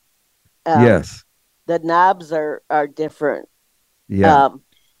out? Yes. The knobs are different. Yeah.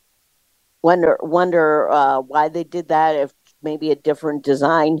 Wonder why they did that. If maybe a different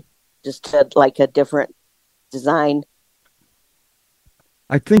design, just a different design.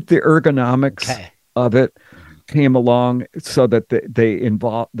 I think the ergonomics of it came along so that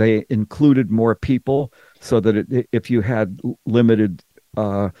they included more people, so that if you had limited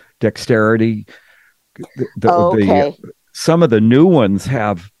dexterity, the Okay. some of the new ones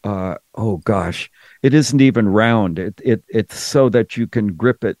have oh gosh, it isn't even round. It's so that you can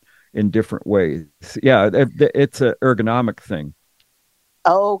grip it in different ways. Yeah, it's an ergonomic thing.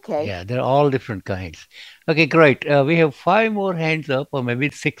 Okay. Yeah, they're all different kinds. Okay, great. We have five more hands up, or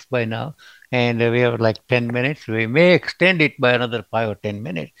maybe six by now, and we have like 10 minutes. We may extend it by another 5 or 10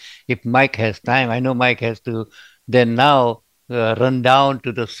 minutes if Mike has time. I know Mike has to then now run down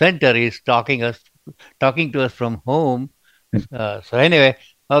to the center. He's talking to us from home. So anyway,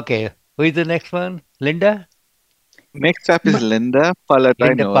 okay. Who is the next one? Linda? Next up is Mi- Linda, followed by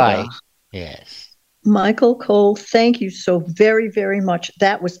Linda Nora. Pie. Yes. Michael Cole, thank you so very, very much.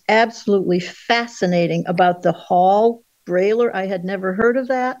 That was absolutely fascinating about the Hall Brailer. I had never heard of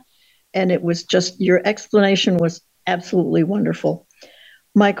that. And it was just, your explanation was absolutely wonderful.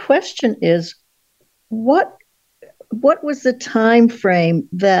 My question is, what was the time frame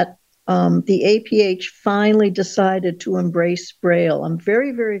that the APH finally decided to embrace Braille? I'm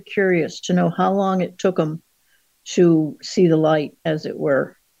very, very curious to know how long it took them to see the light, as it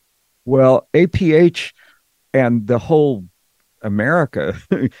were. Well, APH and the whole America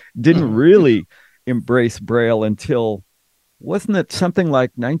didn't really embrace Braille until, wasn't it something like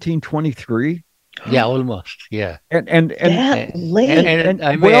 1923? Yeah, almost. Yeah. And That And, late. and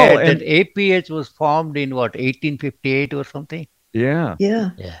I may well, add that and APH was formed in what, 1858 or something? yeah, Yeah.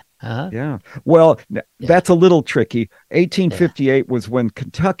 Yeah. Uh-huh. yeah. Well, Yeah. that's a little tricky. Yeah. 1858 was when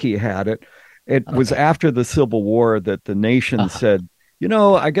Kentucky had it. It was Okay. after the Civil War that the nation Uh-huh. said,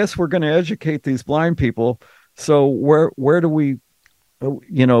 I guess we're going to educate these blind people. So where do we,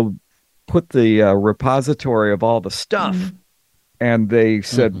 you know, put the repository of all the stuff? Mm. And they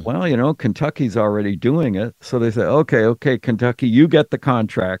said, Mm-hmm. well, Kentucky's already doing it. So they said, okay, Kentucky, you get the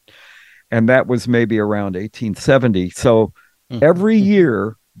contract. And that was maybe around 1870. So every Mm-hmm.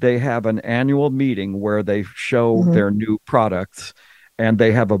 year they have an annual meeting where they show Mhm. their new products, and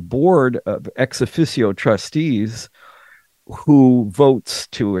they have a board of ex officio trustees who votes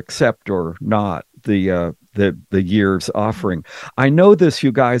to accept or not the year's offering. I know this,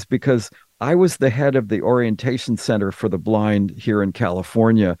 you guys, because I was the head of the orientation center for the blind here in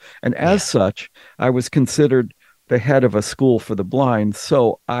California, and as Yeah. such, I was considered the head of a school for the blind.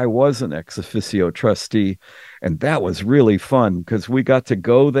 So I was an ex officio trustee, and that was really fun because we got to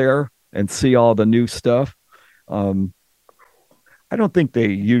go there and see all the new stuff. Um, I don't think they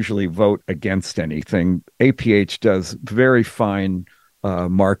usually vote against anything. APH does very fine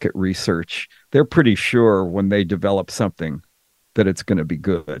market research. They're pretty sure when they develop something that it's going to be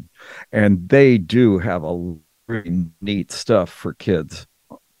good. And they do have a really neat stuff for kids.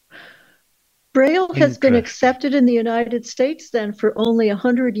 Braille has been Interesting. accepted in the United States then for only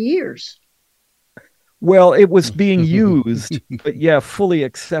 100 years. Well, it was being used, but yeah, fully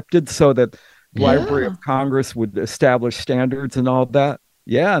accepted so that Yeah. Library Yeah. of Congress would establish standards and all that.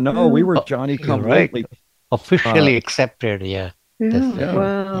 Yeah, no, we Yeah. were Oh, Johnny you're come right. lately. Officially accepted. Yeah. That's Yeah. right. Yeah.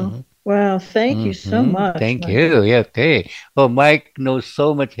 Wow. Mm-hmm. Wow. Thank you so Mm-hmm. much, Thank Michael. you. Yeah, okay. Oh, Mike knows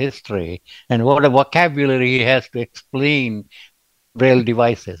so much history and what a vocabulary he has to explain Braille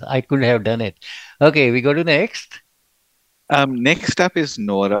devices. I couldn't have done it. Okay, we go to next. Next up is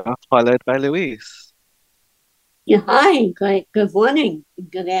Nora, followed by Louise. Yeah, hi, good morning,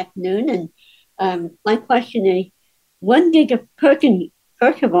 good afternoon. And my question is, when did the Perkin,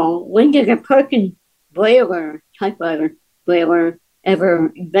 first of all, when did the Perkin typewriter Brailler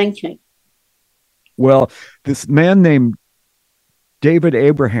ever invented? Well, this man named David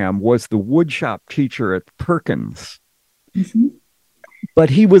Abraham was the woodshop teacher at Perkins, Mm-hmm. but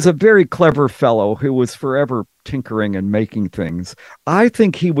he was a very clever fellow who was forever tinkering and making things. I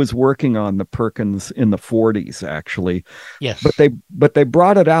think he was working on the Perkins in the 40s, actually, Yes. but they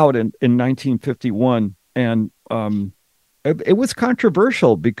brought it out in 1951, and it was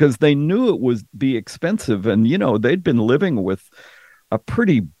controversial because they knew it would be expensive, and they'd been living with a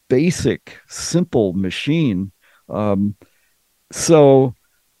pretty basic, simple machine. So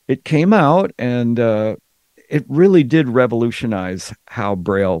it came out, and it really did revolutionize how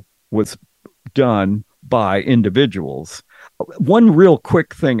Braille was done by individuals. One real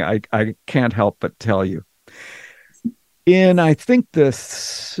quick thing I can't help but tell you. In, I think, the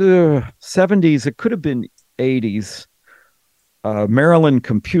 70s, it could have been 80s, Maryland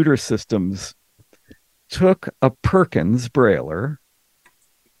Computer Systems took a Perkins Brailler.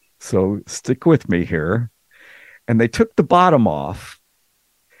 So stick with me here. And they took the bottom off,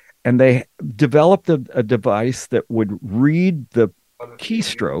 and they developed a device that would read the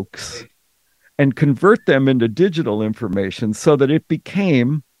keystrokes and convert them into digital information so that it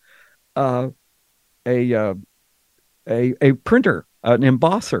became uh, a, uh, a printer, an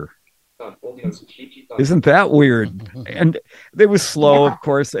embosser. Isn't that weird? And it was slow, of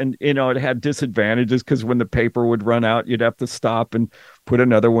course, and it had disadvantages because when the paper would run out, you'd have to stop and put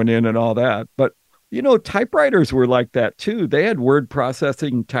another one in and all that. But typewriters were like that too. They had word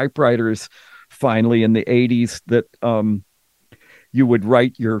processing typewriters finally in the 80s that you would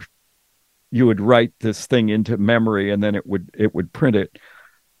write this thing into memory and then it would print it.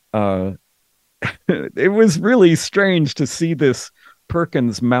 It was really strange to see this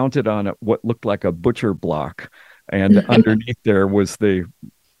Perkins mounted on what looked like a butcher block, and underneath there was the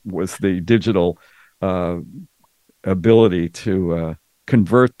digital ability to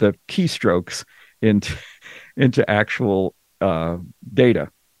convert the keystrokes into actual data.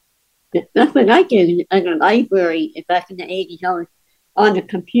 That's what I did in a library back in the 80s. I was on the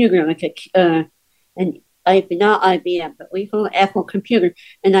computer, and I've been not IBM, but we call it Apple computer,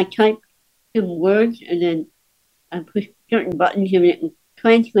 and I typed some words, and then I push certain buttons and it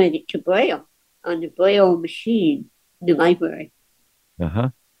translate it to Braille on the Braille machine in the library.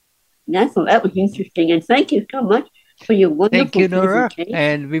 Uh-huh. That was interesting. And thank you so much for your wonderful Thank you, Nora. presentation.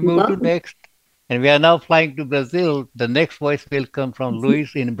 And we move to next. And we are now flying to Brazil. The next voice will come from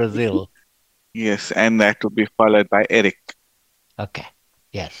Luis in Brazil. Yes, and that will be followed by Eric. Okay.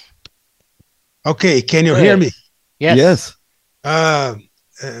 Yes. Okay, can you hear me? Yes.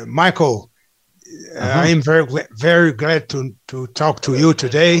 Michael, I am very glad to talk to you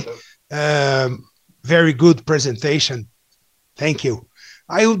today. Very good presentation. Thank you.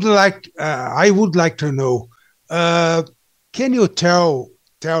 I would like to know, can you tell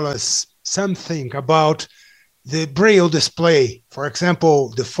us something about the Braille display? For example,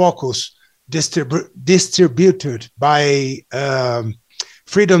 the focus distributed by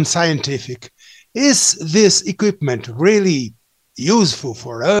Freedom Scientific. Is this equipment really useful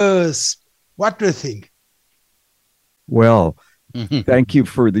for us? What do you think? Well, thank you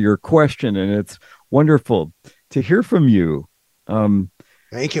for your question, and it's wonderful to hear from you.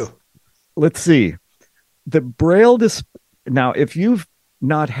 Thank you. Let's see. The Braille now, if you've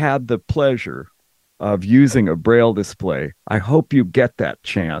not had the pleasure of using a Braille display, I hope you get that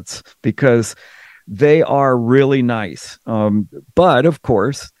chance because they are really nice. But of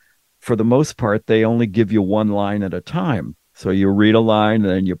course, for the most part, they only give you one line at a time. So you read a line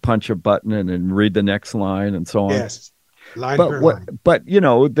and then you punch a button and then read the next line and so on. Yes. Line. But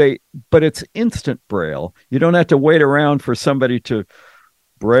it's instant Braille. You don't have to wait around for somebody to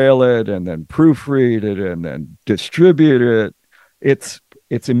Braille it and then proofread it and then distribute it. It's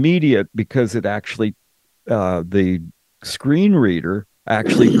immediate because it actually the screen reader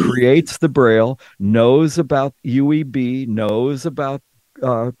actually creates the Braille, knows about UEB, knows about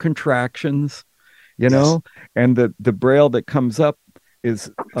contractions, and the Braille that comes up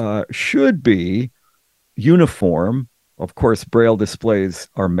should be uniform. Of course, Braille displays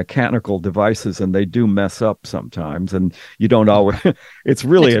are mechanical devices and they do mess up sometimes, and you don't always it's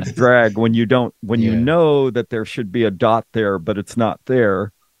really a drag when you know that there should be a dot there but it's not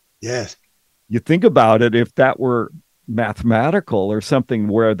there. Yes. You think about it, if that were mathematical or something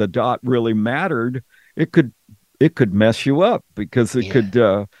where the dot really mattered, it could mess you up because it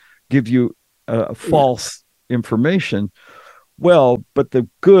could give you false information. Well, but the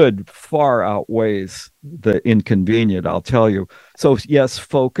good far outweighs the inconvenient, I'll tell you. So yes,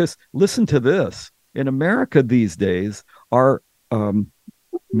 focus. Listen to this. In America these days, our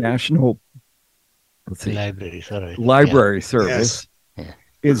national library service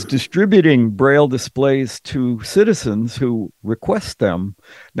is distributing Braille displays to citizens who request them.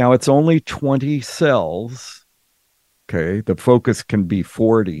 Now it's only 20 cells. Okay, the focus can be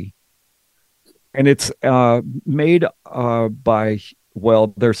 40. And it's made by,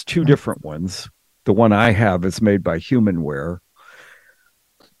 there's two different ones. The one I have is made by Humanware,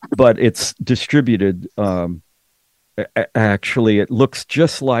 but it's distributed. Actually, it looks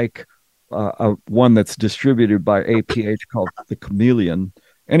just like one that's distributed by APH called the Chameleon.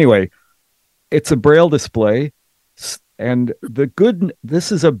 Anyway, it's a Braille display. And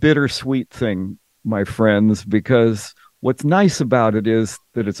this is a bittersweet thing, my friends, because what's nice about it is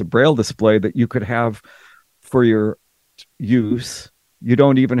that it's a Braille display that you could have for your use. You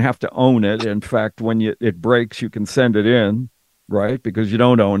don't even have to own it. In fact, when it breaks, you can send it in, right? Because you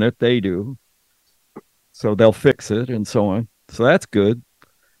don't own it, they do. So they'll fix it and so on. So that's good.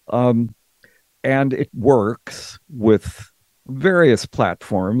 And it works with various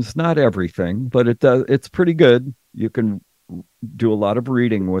platforms, not everything, but it does. It's pretty good. You can do a lot of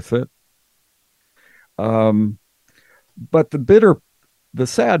reading with it. But the bitter the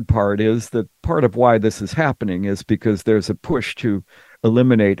sad part is that part of why this is happening is because there's a push to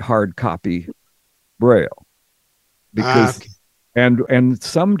eliminate hard copy Braille. Because Okay. and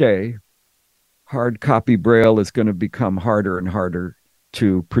someday hard copy Braille is going to become harder and harder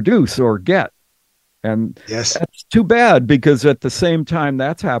to produce or get. And Yes. that's too bad, because at the same time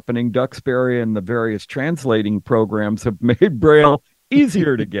that's happening, Duxbury and the various translating programs have made Braille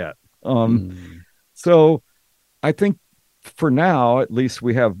easier to get. So I think for now, at least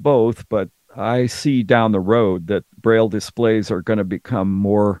we have both, but I see down the road that Braille displays are going to become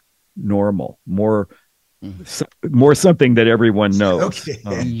more normal, more something that everyone knows. Okay.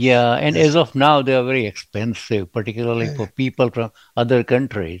 Yeah, and as of now, they are very expensive, particularly for people from other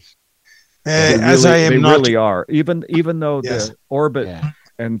countries. They really are. Even though Yes. the Orbit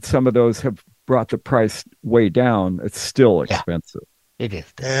and some of those have brought the price way down, it's still expensive. It is.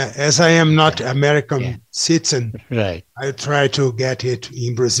 As I am not American citizen, Right. I try to get it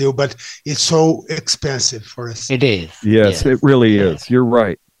in Brazil, but it's so expensive for us. It is. Yes, it really is. You're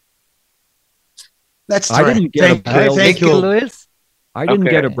right. That's I didn't get a Braille. Thank you, Louis. I didn't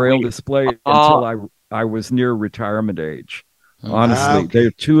get a Braille display until I was near retirement age. Honestly,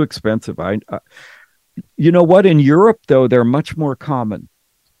 they're too expensive. You know what? In Europe, though, they're much more common,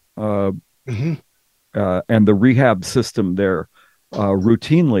 and the rehab system there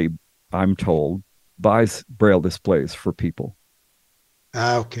routinely, I'm told, buys Braille displays for people.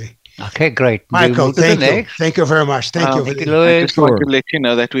 Okay. Okay, great. Michael, thank you. Thank you very much. Thank you. I just want to let you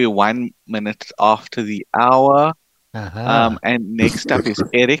know that we're 1 minute after the hour. And next up is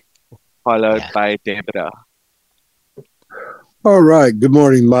Eric, followed by Deborah. All right. Good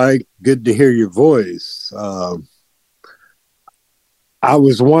morning, Mike. Good to hear your voice. I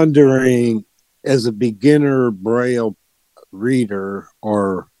was wondering, as a beginner Braille reader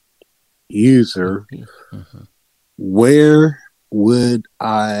or user, where would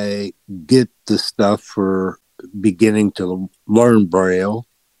I get the stuff for beginning to learn Braille?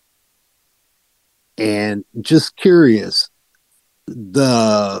 And just curious,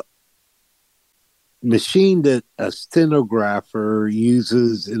 the machine that a stenographer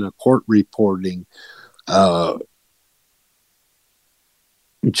uses in a court reporting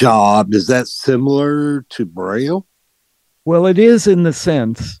job, is that similar to Braille? Well, it is in the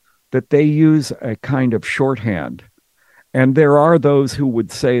sense that they use a kind of shorthand. And there are those who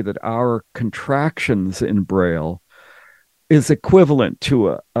would say that our contractions in Braille is equivalent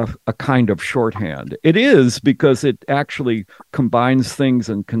to a kind of shorthand. It is, because it actually combines things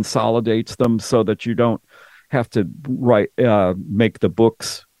and consolidates them so that you don't have to make the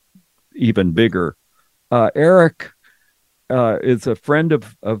books even bigger. Eric is a friend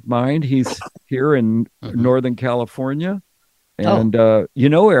of mine. He's here in Northern California. And,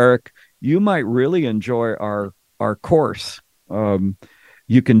 Eric, you might really enjoy our course.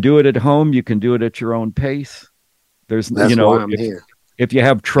 You can do it at home. You can do it at your own pace. That's why I'm here. If you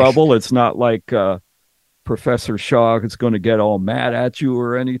have trouble, it's not like Professor Shaw is going to get all mad at you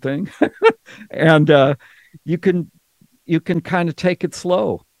or anything. And you can kind of take it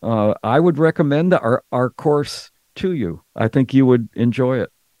slow. I would recommend our course to you. I think you would enjoy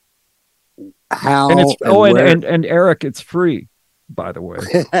it. How? And Eric, it's free, by the way.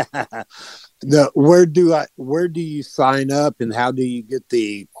 Where do you sign up, and how do you get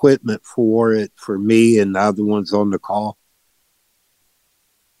the equipment for it for me and the other ones on the call?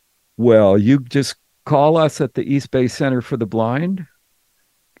 Well, you just call us at the East Bay Center for the Blind.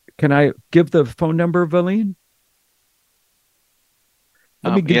 Can I give the phone number, Valine?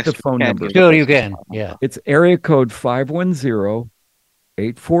 Let me give the phone number. Sure, you can. Yeah. It's area code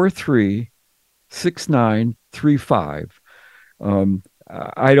 510-843-6935.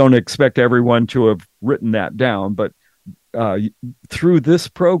 I don't expect everyone to have written that down, but through this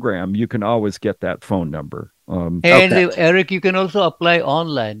program, you can always get that phone number. Eric, you can also apply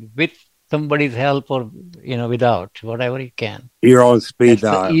online with somebody's help or, without, whatever you can. You're on speed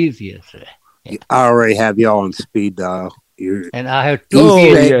dial. That's the easiest way. Yeah. I already have y'all on speed dial. And I have 2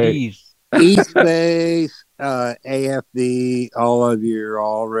 PhDs. East Bay, AFB, all of you are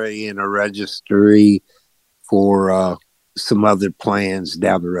already in a registry for some other plans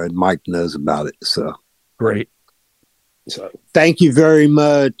down the road. Mike knows about it. So great. So thank you very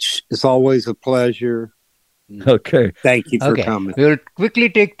much. It's always a pleasure. Okay. Thank you for coming. We'll quickly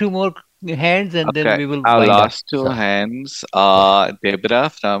take 2 more hands and then we will. Our last 2 hands are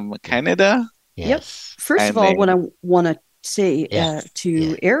Deborah from Canada. Yes. First of all, what I want to say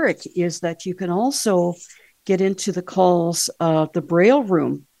to Eric is that you can also get into the calls, the Braille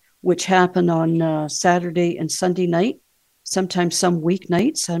Room, which happen on Saturday and Sunday night, sometimes some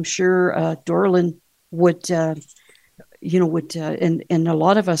weeknights. I'm sure Dorlin would would and a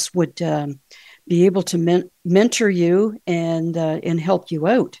lot of us would be able to mentor you and help you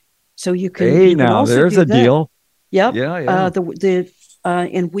out. So you can. Hey, you can now also there's do a that. deal. Yep. Yeah.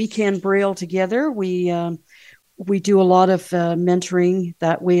 And we can Braille together. We do a lot of mentoring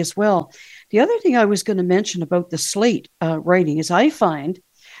that way as well. The other thing I was going to mention about the slate writing is I find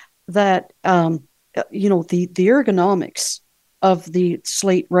that the ergonomics of the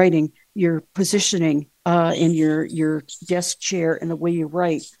slate writing, your positioning in your desk chair and the way you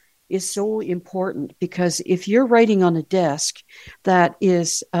write is so important, because if you're writing on a desk that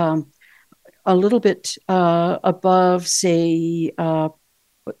is a little bit above, say,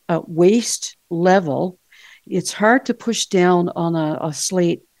 waist level, it's hard to push down on a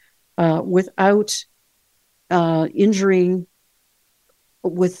slate without injuring,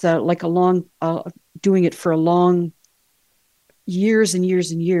 with like a long doing it for a long years and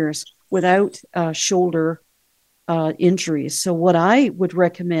years and years without shoulder injuries. So what I would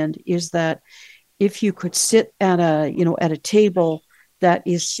recommend is that if you could sit at a table that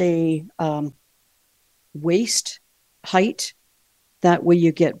is, say, waist height, that way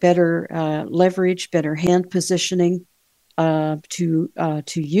you get better leverage, better hand positioning to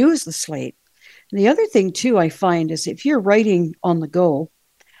use the slate. And the other thing too, I find, is if you're writing on the go,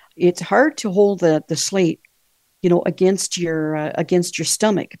 it's hard to hold the slate, against your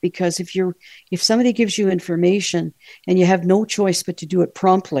stomach, because if somebody gives you information and you have no choice but to do it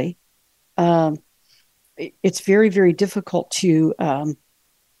promptly, it's very, very difficult to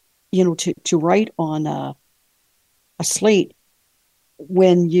write on a slate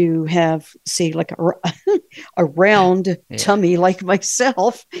when you have, say, like a round tummy like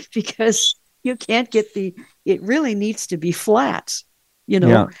myself, because you can't get it really needs to be flat,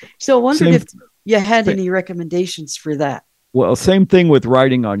 So I wondered if you had any recommendations for that. Well, same thing with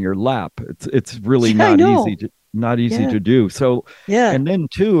writing on your lap. It's really not easy to do. So, and then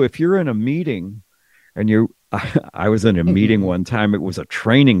too, if you're in a meeting and I was in a meeting one time, it was a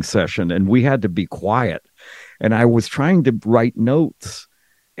training session and we had to be quiet, and I was trying to write notes,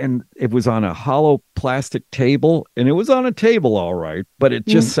 and it was on a hollow plastic table, and it was on a table all right, but it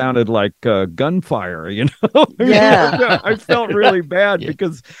just sounded like gunfire, Yeah. I felt really bad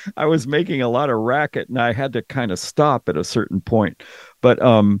because I was making a lot of racket, and I had to kind of stop at a certain point. But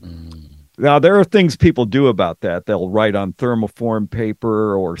now there are things people do about that. They'll write on thermoform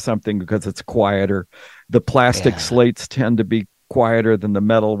paper or something because it's quieter. The plastic slates tend to be quieter than the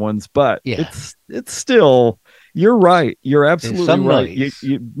metal ones, but it's still, you're right. You're absolutely right.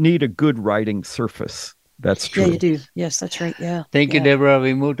 You need a good writing surface. That's true. Yeah, you do. Yes, that's right. Yeah. Thank you, Deborah.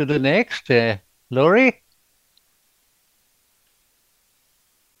 We move to the next. Lori?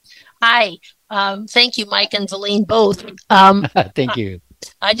 Hi. Thank you, Mike and Zelene, both. Thank you.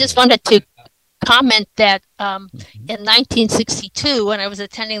 I just wanted to comment that in 1962, when I was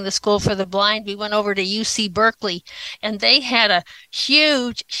attending the School for the Blind, we went over to UC Berkeley, and they had a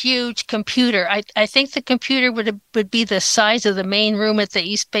huge computer. I think the computer would be the size of the main room at the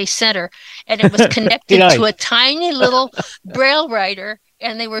East Bay Center, and it was connected to a tiny little Braille writer,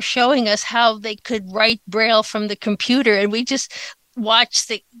 and they were showing us how they could write Braille from the computer, and we just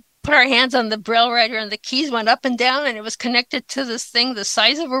watched put our hands on the Braille writer, and the keys went up and down, and it was connected to this thing the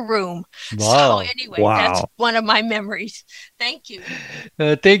size of a room. Wow. So anyway, that's one of my memories. Thank you.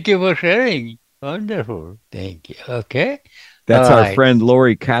 Thank you for sharing. Wonderful. Thank you. Okay. That's our friend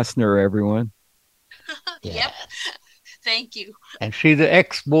Lori Kastner, everyone. Yep. Thank you. And she's the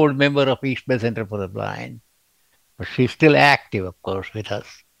ex-board member of East Bay Center for the Blind. But she's still active, of course, with us.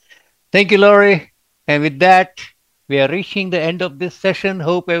 Thank you, Lori. And with that, we are reaching the end of this session.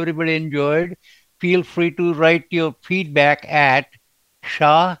 Hope everybody enjoyed. Feel free to write your feedback at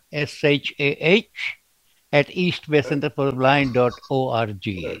shah, S-H-A-H, at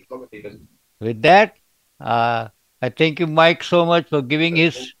eastbaycenterfortheblind.org. With that, I thank you, Mike, so much for giving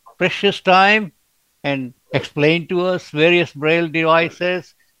his precious time and explain to us various Braille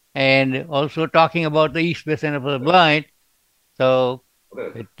devices, and also talking about the East Bay Center for the Blind. So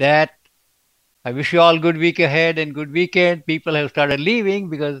with that, I wish you all good week ahead and good weekend. People have started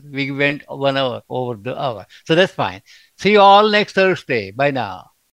leaving because we went 1 hour over the hour. So that's fine. See you all next Thursday. Bye now.